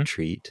come on Mhm.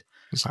 retreat.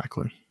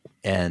 Exactly.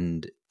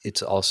 And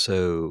it's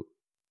also,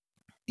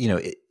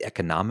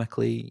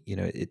 economically,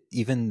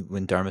 even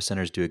when Dharma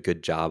centers do a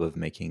good job of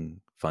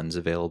making funds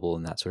available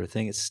and that sort of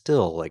thing, it's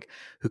still like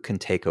who can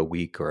take a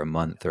week or a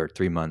month or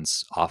 3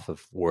 months off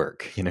of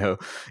work, even if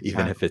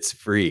Exactly. it's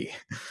free.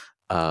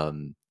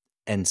 Um,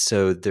 and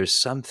so there's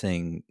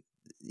something,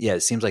 yeah,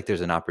 it seems like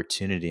there's an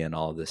opportunity in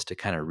all of this to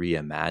kind of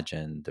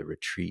reimagine the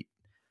retreat,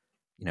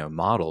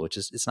 model, which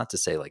is, it's not to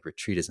say like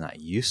retreat is not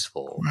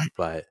useful, Right.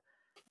 but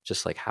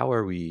just like how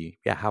are we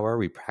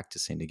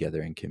practicing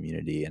together in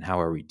community, and how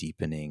are we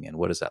deepening, and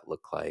what does that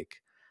look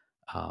like?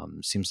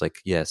 Seems like,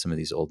 yeah, some of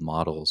these old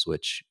models,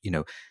 which in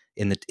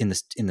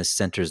the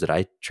centers that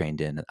I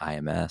trained in at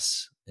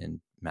IMS in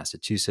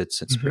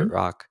Massachusetts at Spirit Mhm.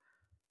 Rock,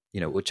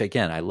 which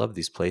again, I love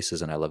these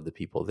places and I love the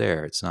people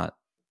there. I'm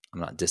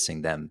not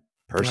dissing them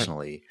Right.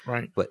 personally,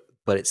 Right.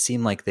 but it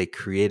seemed like they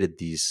created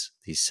these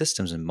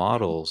systems and Mhm.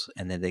 models,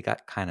 and then they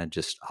got kind of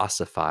just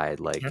ossified,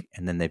 Yeah.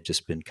 and then they've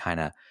just been kind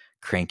of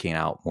cranking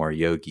out more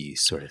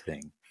yogis sort of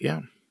thing,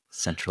 Yeah.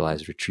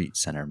 centralized retreat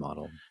center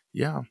model.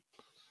 Yeah.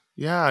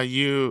 Yeah,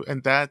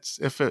 and that's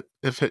if it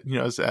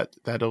is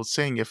that old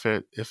saying, if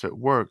it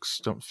works,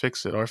 don't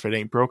fix it, or if it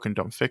ain't broken,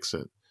 don't fix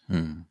it.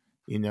 Hmm.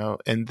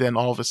 And then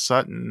all of a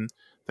sudden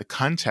the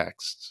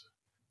context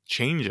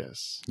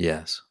changes,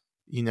 Yes.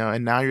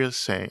 and now you're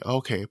saying,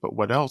 okay, but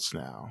what else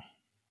now?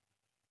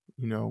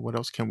 What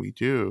else can we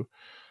do?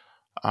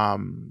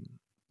 Um,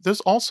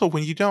 there's also,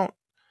 when you don't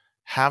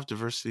have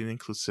diversity and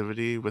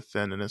inclusivity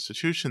within an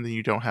institution, then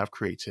you don't have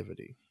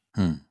creativity.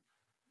 Hmm.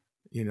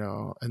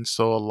 And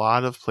so a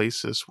lot of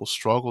places will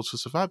struggle to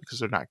survive because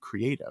they're not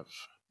creative.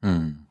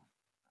 Hmm.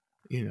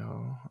 you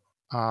know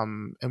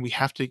and we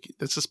have to,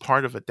 this is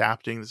part of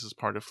adapting, this is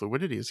part of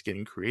fluidity, is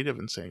getting creative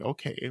and saying,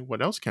 okay,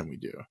 what else can we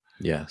do?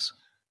 Yes.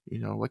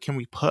 What can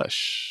we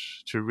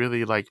push to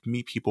really like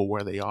meet people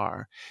where they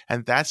are?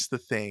 And that's the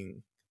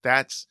thing,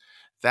 that's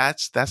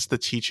the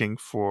teaching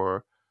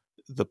for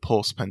the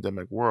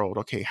post-pandemic world.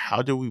 Okay,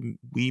 how do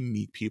we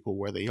meet people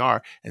where they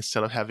are,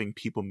 instead of having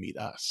people meet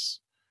us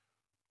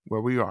where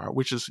we are,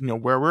 which is,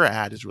 where we're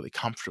at is really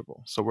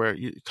comfortable, so where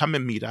you come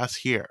and meet us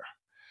here.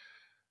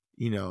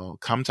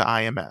 Come to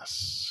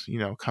IMS,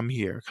 come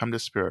here, come to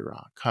Spirit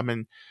Rock,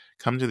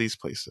 come to these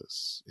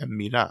places and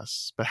meet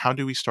us. But how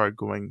do we start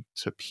going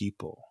to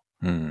people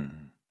Hmm.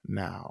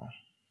 now?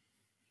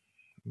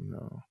 You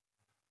know,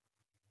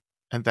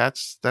 and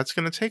that's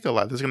going to take a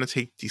lot. That's going to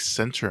take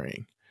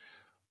decentering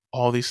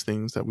all these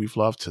things that we've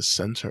loved to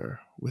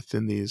center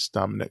within these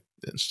dominant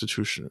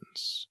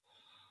institutions.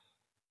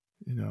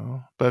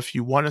 But if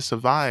you want to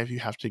survive, you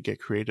have to get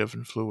creative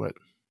and fluid.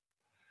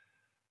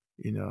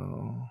 You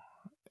know,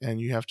 and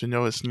you have to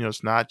know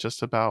it's not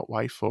just about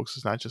white folks.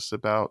 It's not just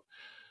about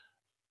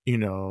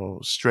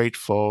straight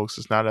folks.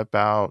 It's not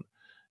about,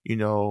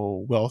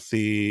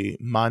 wealthy,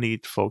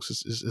 moneyed folks.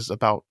 It's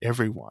about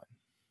everyone,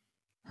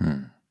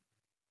 Hmm.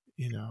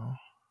 you know,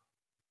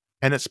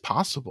 and it's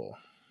possible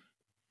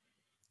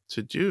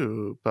to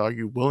do, but are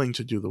you willing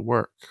to do the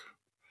work?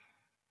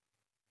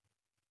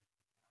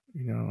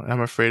 And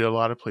I'm afraid a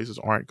lot of places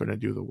aren't going to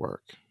do the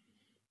work.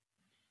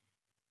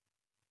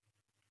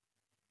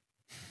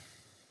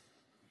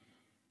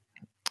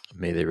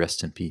 May they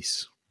rest in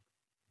peace.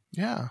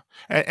 Yeah.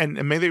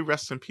 And may they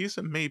rest in peace,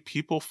 and may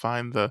people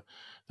find the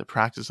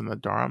practice and the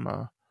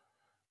Dharma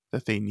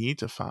that they need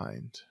to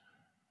find,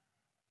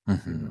 you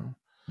Hmm. know.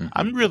 Hmm.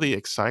 I'm really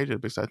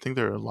excited because I think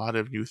there are a lot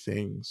of new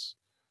things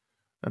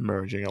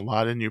emerging, a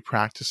lot of new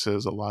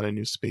practices, a lot of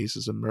new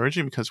spaces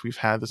emerging, because we've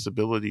had this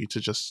ability to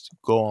just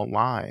go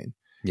online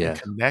and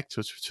Yes. connect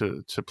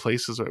to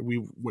places that we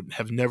would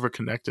have never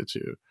connected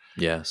to.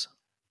 Yes.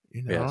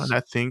 And Yes. I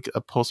think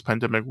a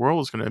post-pandemic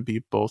world is going to be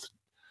both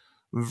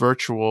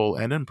virtual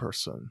and in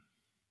person.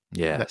 That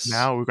Yes.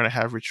 now we're going to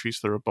have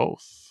retreats that are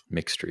both.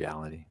 Mixed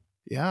reality.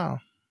 Yeah,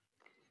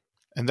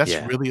 and that's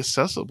Yeah. really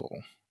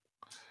accessible.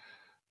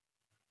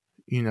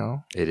 You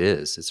know, It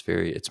is.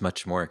 It's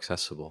much more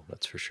accessible.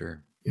 That's for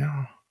sure.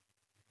 yeah,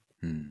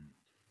 Hmm.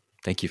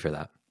 Thank you for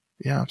that.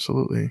 yeah,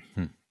 absolutely.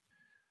 Hmm.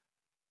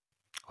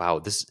 Wow,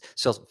 this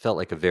still felt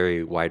like a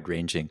very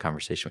wide-ranging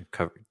conversation.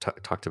 We've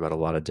talked about a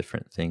lot of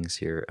different things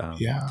here.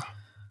 Yeah.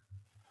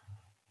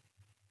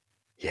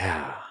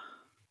 Yeah,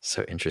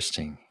 so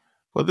interesting.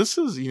 Well, this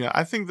is,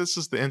 I think this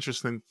is the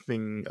interesting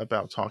thing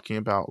about talking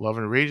about Love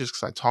and Rage, is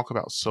because I talk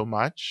about so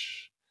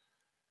much.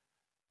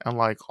 And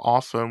like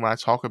often when I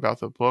talk about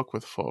the book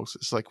with folks,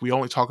 it's like we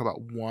only talk about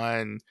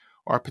one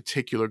or a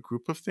particular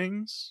group of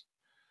things,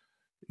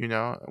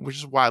 which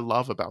is what I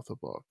love about the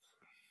book.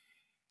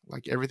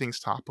 Like everything's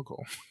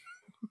topical.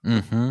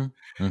 Mm-hmm. And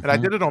I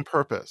Mm-hmm. did it on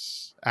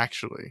purpose,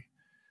 actually.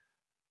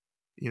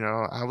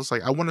 I was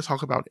like, I want to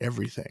talk about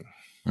everything,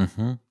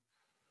 Mm-hmm.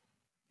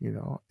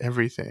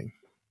 everything.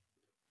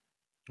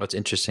 Well, it's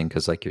interesting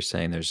because, like you're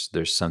saying,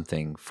 there's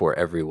something for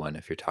everyone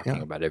if you're talking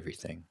Yeah. about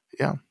everything.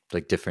 Yeah.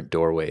 Like different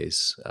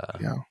doorways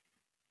Yeah.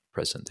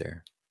 present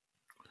there.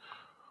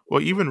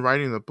 Well, even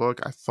writing the book,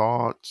 I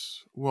thought,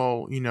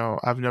 well,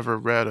 I've never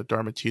read a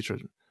Dharma teacher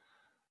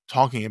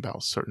talking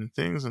about certain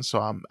things, and so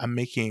I'm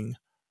making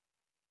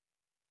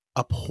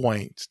a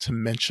point to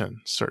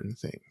mention certain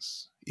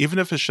things, even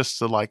if it's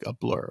just like a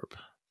blurb,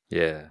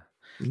 Yeah,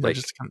 just like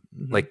kind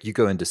of, like you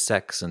go into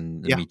sex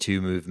and the yeah, Me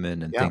Too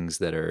movement and yeah, things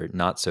that are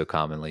not so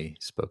commonly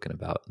spoken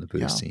about in the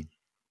Buddhist yeah, scene.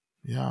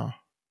 yeah.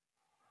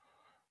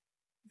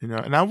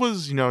 And I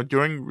was,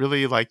 during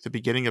really like the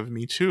beginning of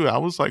Me Too, I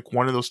was like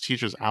one of those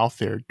teachers out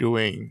there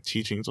doing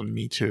teachings on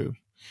Me Too,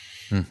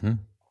 Mm-hmm.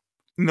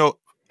 you know,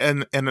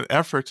 and an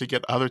effort to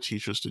get other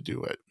teachers to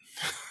do it,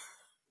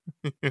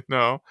 you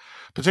know,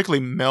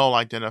 particularly male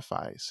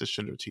identified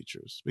cisgender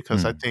teachers,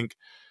 because I Mm. think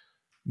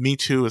Me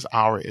Too is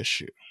our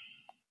issue.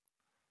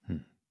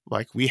 Mm.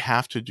 Like we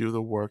have to do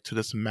the work to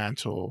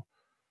dismantle,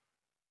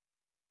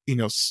 you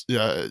know,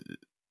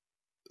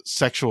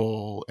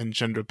 sexual and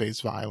gender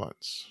based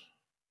violence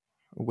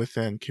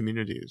within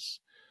communities.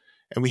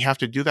 And we have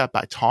to do that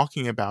by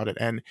talking about it,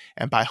 and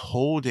by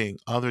holding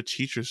other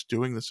teachers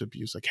doing this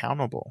abuse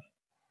accountable,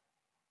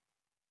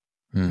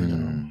 you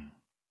know.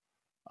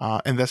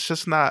 Mm. And that's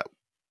just not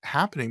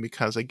happening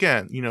because,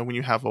 again, when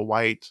you have a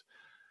white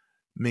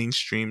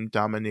mainstream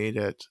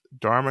dominated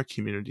Dharma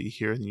community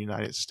here in the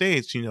United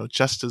States,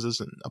 justice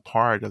isn't a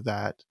part of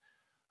that,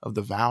 of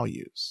the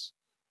values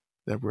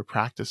that we're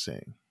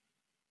practicing,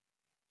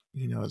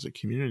 as a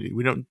community.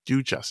 We don't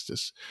do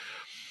justice,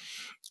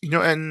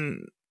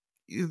 and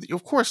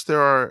of course there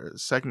are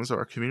segments of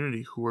our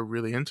community who are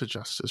really into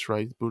justice,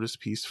 right? Buddhist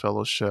Peace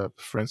Fellowship,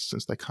 for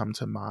instance, that come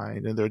to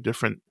mind. And there are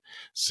different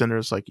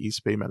centers like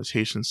East Bay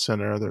Meditation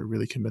Center that are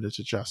really committed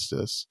to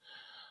justice.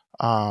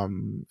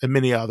 And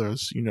many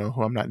others,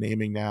 who I'm not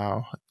naming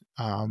now.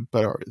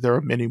 There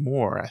are many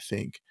more, I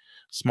think,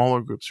 smaller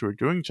groups who are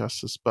doing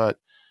justice. But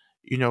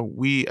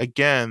we,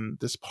 again,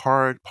 this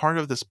part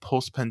of this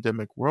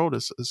post-pandemic world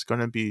is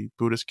going to be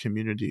Buddhist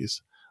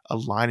communities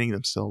aligning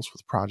themselves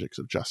with projects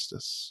of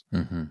justice.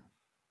 Mm-hmm.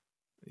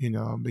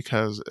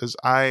 Because as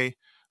I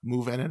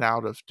move in and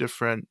out of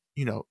different,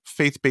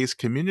 faith-based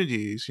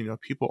communities,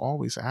 people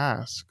always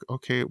ask,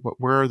 okay,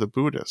 where are the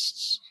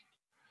Buddhists?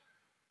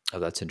 Oh,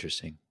 that's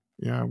interesting.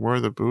 Yeah, where are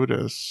the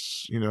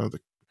Buddhists?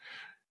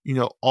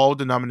 All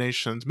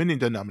denominations, many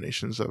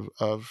denominations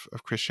of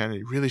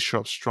Christianity really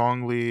show up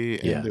strongly,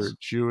 and there are Yes.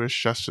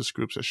 Jewish justice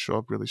groups that show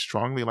up really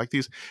strongly, like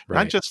these, not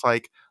Right. just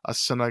like a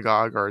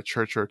synagogue or a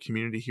church or a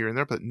community here and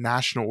there, but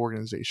national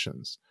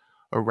organizations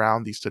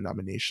around these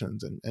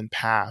denominations and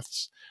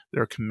paths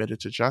that are committed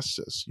to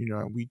justice.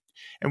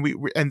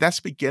 And that's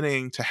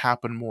beginning to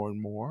happen more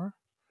and more,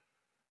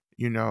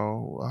 in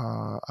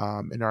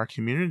our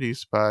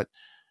communities, but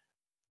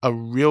a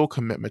real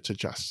commitment to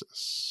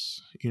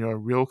justice, a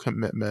real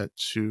commitment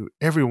to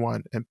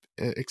everyone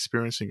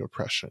experiencing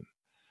oppression.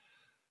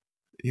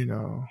 You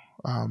know,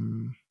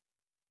 um,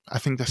 I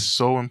think that's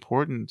so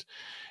important.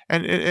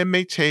 And it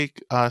may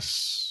take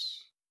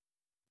us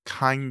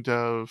kind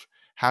of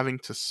having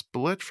to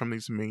split from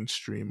these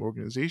mainstream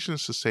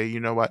organizations to say, you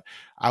know what,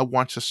 I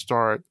want to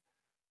start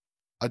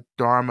a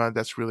Dharma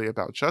that's really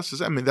about justice.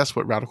 I mean, that's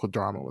what Radical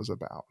Dharma was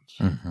about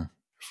Mm-hmm.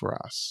 for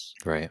us.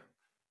 Right.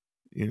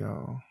 You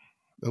know,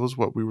 that was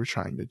what we were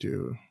trying to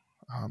do.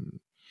 Um,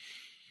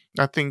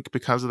 I think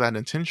because of that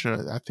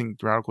intention, I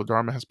think Radical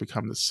Dharma has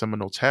become the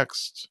seminal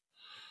text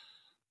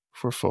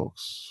for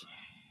folks.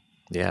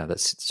 Yeah, that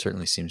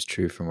certainly seems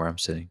true from where I'm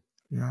sitting.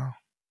 Yeah.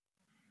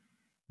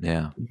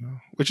 Yeah.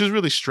 Which is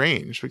really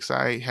strange because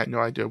I had no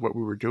idea what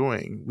we were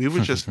doing.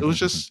 It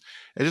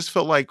just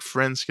felt like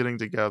friends getting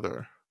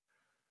together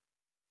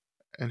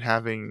and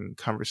having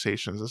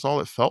conversations. That's all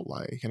it felt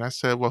like. And I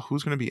said, well,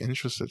 who's going to be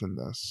interested in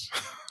this?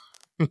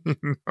 You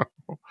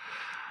know?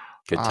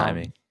 Good um,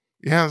 timing.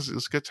 yeah,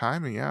 it's good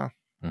timing. Yeah.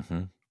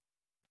 Mm-hmm.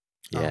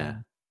 Yeah.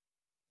 Um,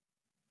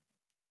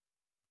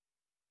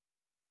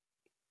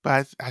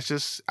 but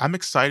I'm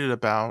excited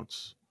about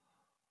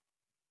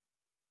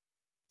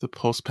the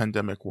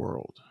post-pandemic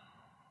world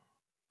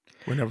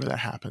whenever that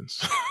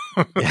happens.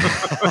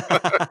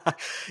 Yeah.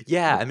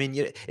 Yeah, I mean,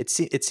 it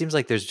seems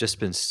like there's just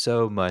been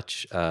so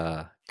much,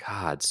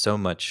 God, so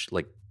much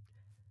like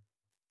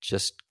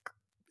just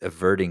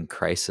averting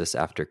crisis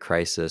after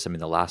crisis. I mean,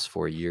 the last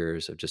 4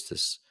 years of just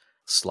this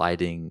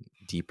sliding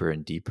deeper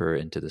and deeper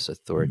into this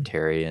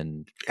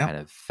authoritarian Yep. kind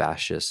of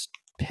fascist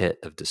pit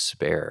of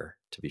despair,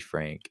 to be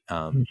frank.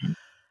 Mhm.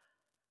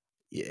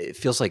 It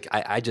feels like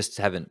I just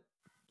haven't.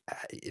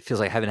 It feels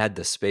like I haven't had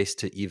the space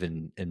to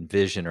even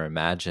envision or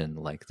imagine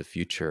like the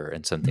future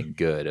and something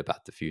good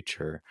about the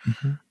future.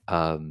 Mhm.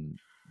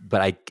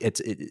 But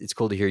it's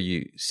cool to hear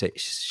you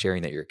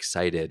sharing that you're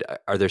excited.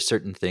 Are there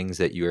certain things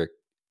that you're?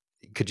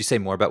 Could you say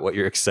more about what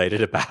you're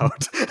excited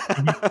about,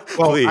 Mhm.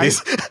 Well,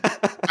 please?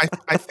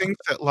 I think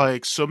that,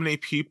 like, so many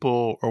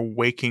people are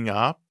waking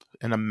up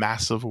in a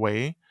massive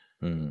way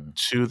Mm,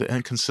 to the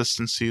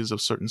inconsistencies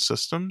of certain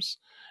systems,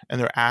 and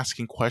they're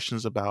asking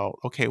questions about,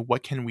 "Okay,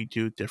 what can we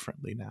do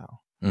differently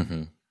now?"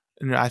 hmm.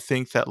 And I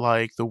think that,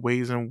 like, the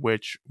ways in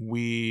which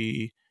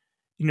we,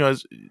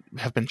 as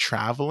have been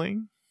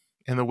traveling,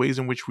 and the ways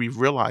in which we've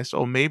realized,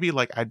 "Oh, maybe,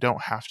 like, I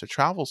don't have to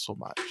travel so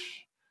much."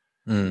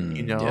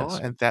 Yes.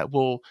 And that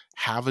will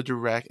have a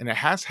direct, and it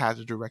has had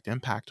a direct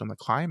impact on the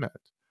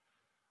climate.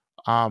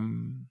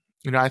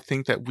 I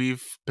think that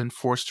we've been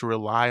forced to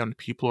rely on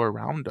people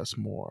around us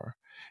more,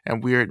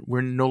 and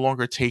we're no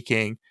longer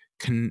taking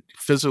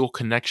physical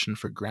connection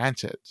for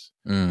granted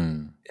Mm,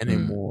 mm,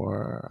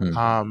 anymore.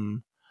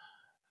 mm.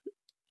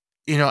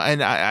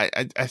 And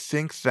I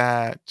think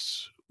that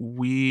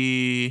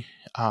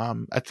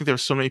I think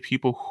there's so many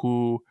people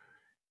who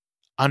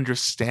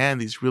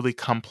understand these really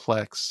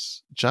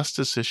complex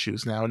justice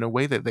issues now in a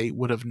way that they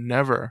would have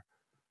never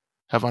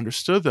have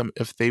understood them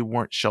if they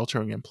weren't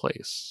sheltering in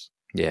place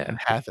and Yeah.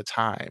 had the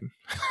time.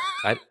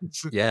 I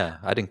yeah,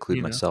 I'd include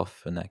You know?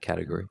 myself in that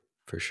category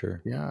for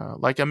sure. Yeah.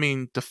 Like, I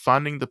mean,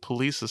 defunding the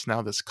police is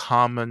now this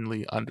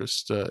commonly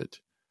understood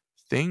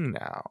thing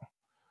now,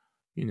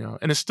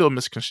 and it's still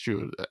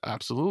misconstrued,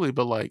 absolutely.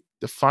 But like,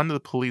 defund the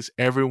police,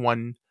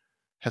 everyone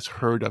has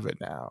heard of it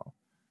now.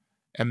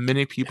 and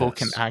many people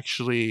can Yes.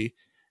 actually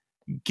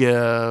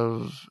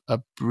give a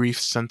brief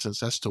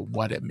sentence as to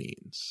what it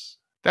means.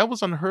 That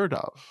was unheard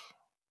of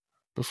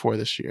before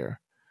this year,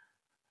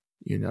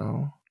 you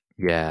know?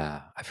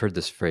 Yeah, I've heard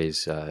this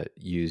phrase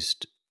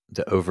used,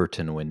 the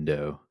Overton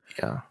window.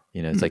 Yeah.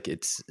 You know, it's Mm, like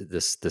it's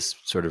this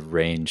sort of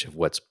range of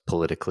what's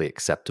politically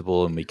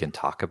acceptable and we can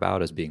talk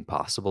about as being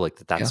possible. Like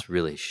yeah. that's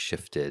really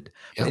shifted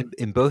Yeah.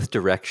 in both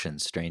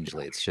directions.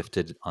 Strangely, it's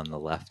shifted on the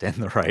left and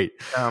the right.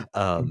 Yeah.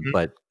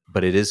 Mhm.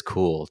 But it is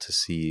cool to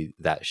see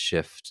that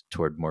shift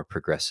toward more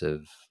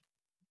progressive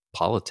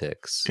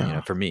politics. You know,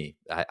 Yeah. for me,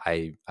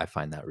 I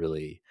find that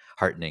really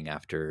heartening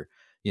after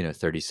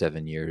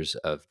 37 years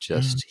of Mhm.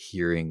 just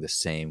hearing the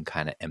same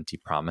kind of empty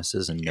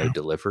promises and no Yeah.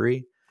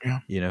 delivery.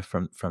 Yeah.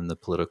 From the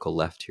political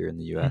left here in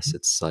the U.S. Mhm.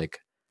 It's like,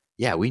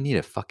 yeah, we need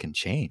a fucking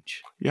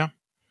change. Yeah.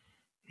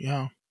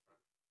 Yeah.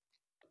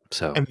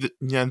 So And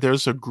yeah,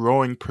 there's a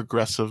growing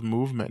progressive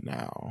movement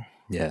now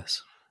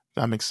yes,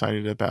 that I'm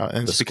excited about,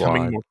 and the it's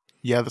becoming squad. more.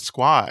 Yeah, the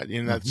squad,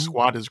 that Hmm.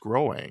 squad is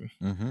growing.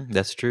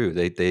 That's true.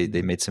 They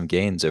Mhm. made some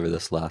gains over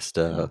this last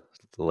Yeah.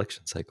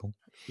 election cycle.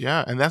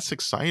 Yeah, and that's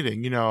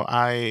exciting.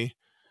 I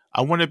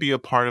want to be a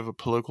part of a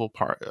political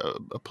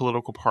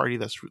party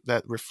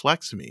that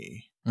reflects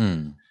me,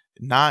 Mm,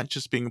 not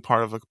just being a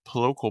part of a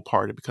political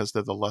party because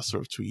they're the lesser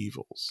of two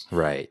evils.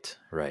 right,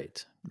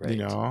 right, You right.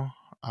 know,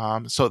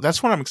 so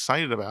that's what I'm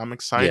excited about. Yes. I'm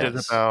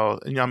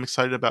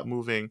excited about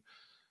moving,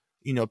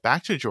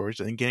 back to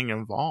Georgia and getting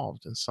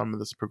involved in some of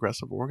this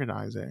progressive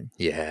organizing.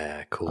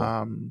 Yeah. Cool.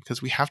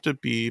 Because we have to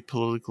be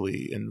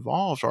politically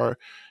involved, or,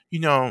 you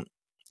know,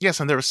 yes,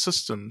 and there are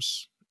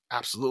systems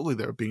absolutely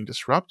that are being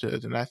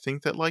disrupted, and I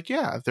think that, like,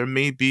 yeah, there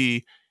may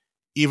be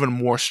even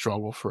more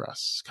struggle for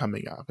us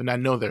coming up, and I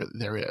know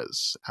there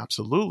is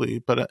absolutely,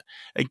 but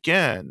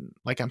again,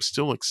 like, I'm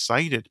still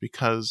excited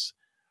because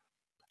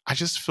I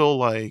just feel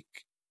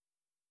like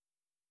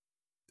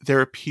there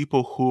are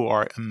people who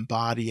are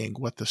embodying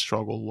what the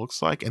struggle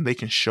looks like, and they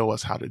can show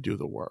us how to do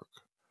the work.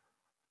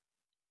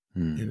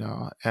 Mm. And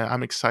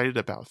I'm excited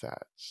about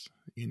that.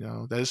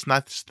 That it's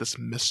not this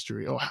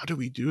mystery. Oh, how do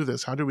we do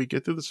this? How do we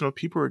get through this? No,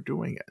 people are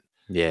doing it.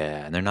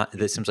 Yeah, and they're not.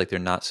 It seems like they're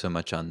not so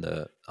much on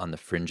the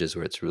fringes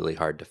where it's really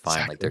hard to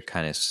find. Like they're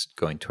Exactly. kind of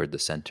going toward the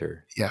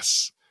center.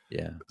 Yes.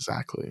 Yeah,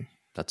 Exactly.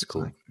 that's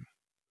cool. Exactly.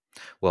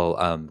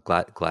 Well,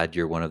 glad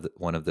you're one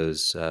of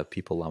those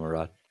people,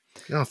 Lamarad.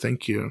 Oh,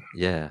 thank you.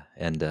 Yeah,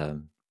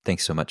 and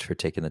thanks so much for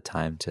taking the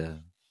time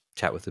to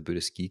chat with the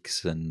Buddhist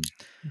geeks, and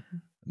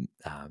Mhm.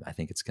 I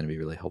think it's going to be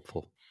really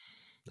helpful,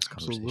 this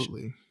conversation.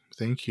 Absolutely.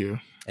 Thank you.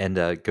 And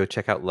go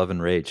check out Love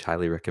and Rage.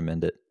 Highly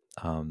recommend it.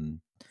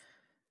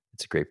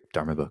 It's a great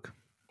Dharma book.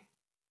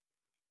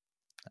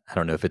 I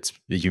don't know if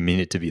you mean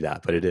it to be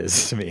that, but it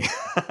is to me.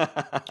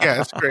 Yeah,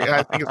 it's great.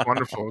 I think it's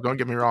wonderful. Don't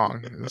get me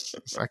wrong. It's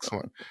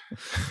excellent.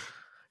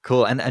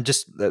 Cool. And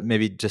just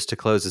maybe just to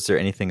close, is there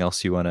anything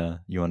else you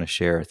wanna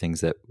share?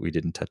 Things that we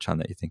didn't touch on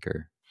that you think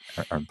are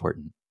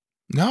important?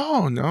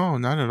 No, no,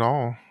 not at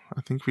all.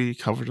 I think we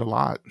covered a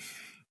lot.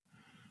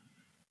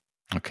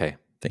 Okay,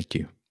 thank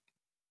you.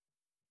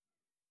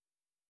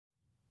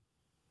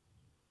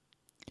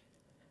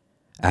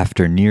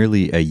 After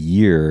nearly a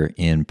year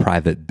in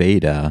private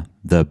beta,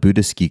 the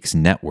Buddhist Geeks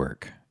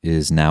Network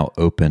is now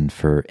open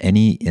for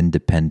any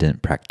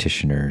independent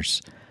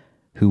practitioners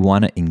who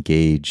want to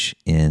engage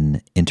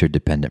in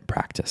interdependent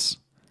practice.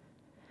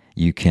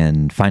 You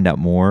can find out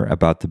more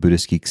about the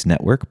Buddhist Geeks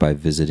Network by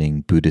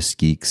visiting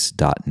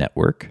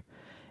buddhistgeeks.network.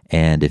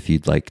 And if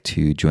you'd like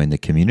to join the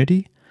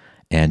community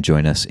and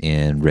join us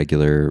in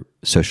regular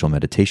social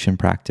meditation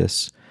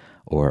practice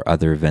or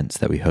other events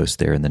that we host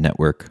there in the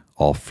network,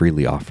 all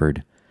freely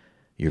offered,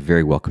 you're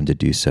very welcome to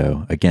do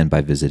so, again,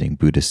 by visiting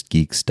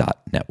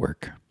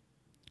buddhistgeeks.network.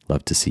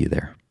 Love to see you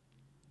there.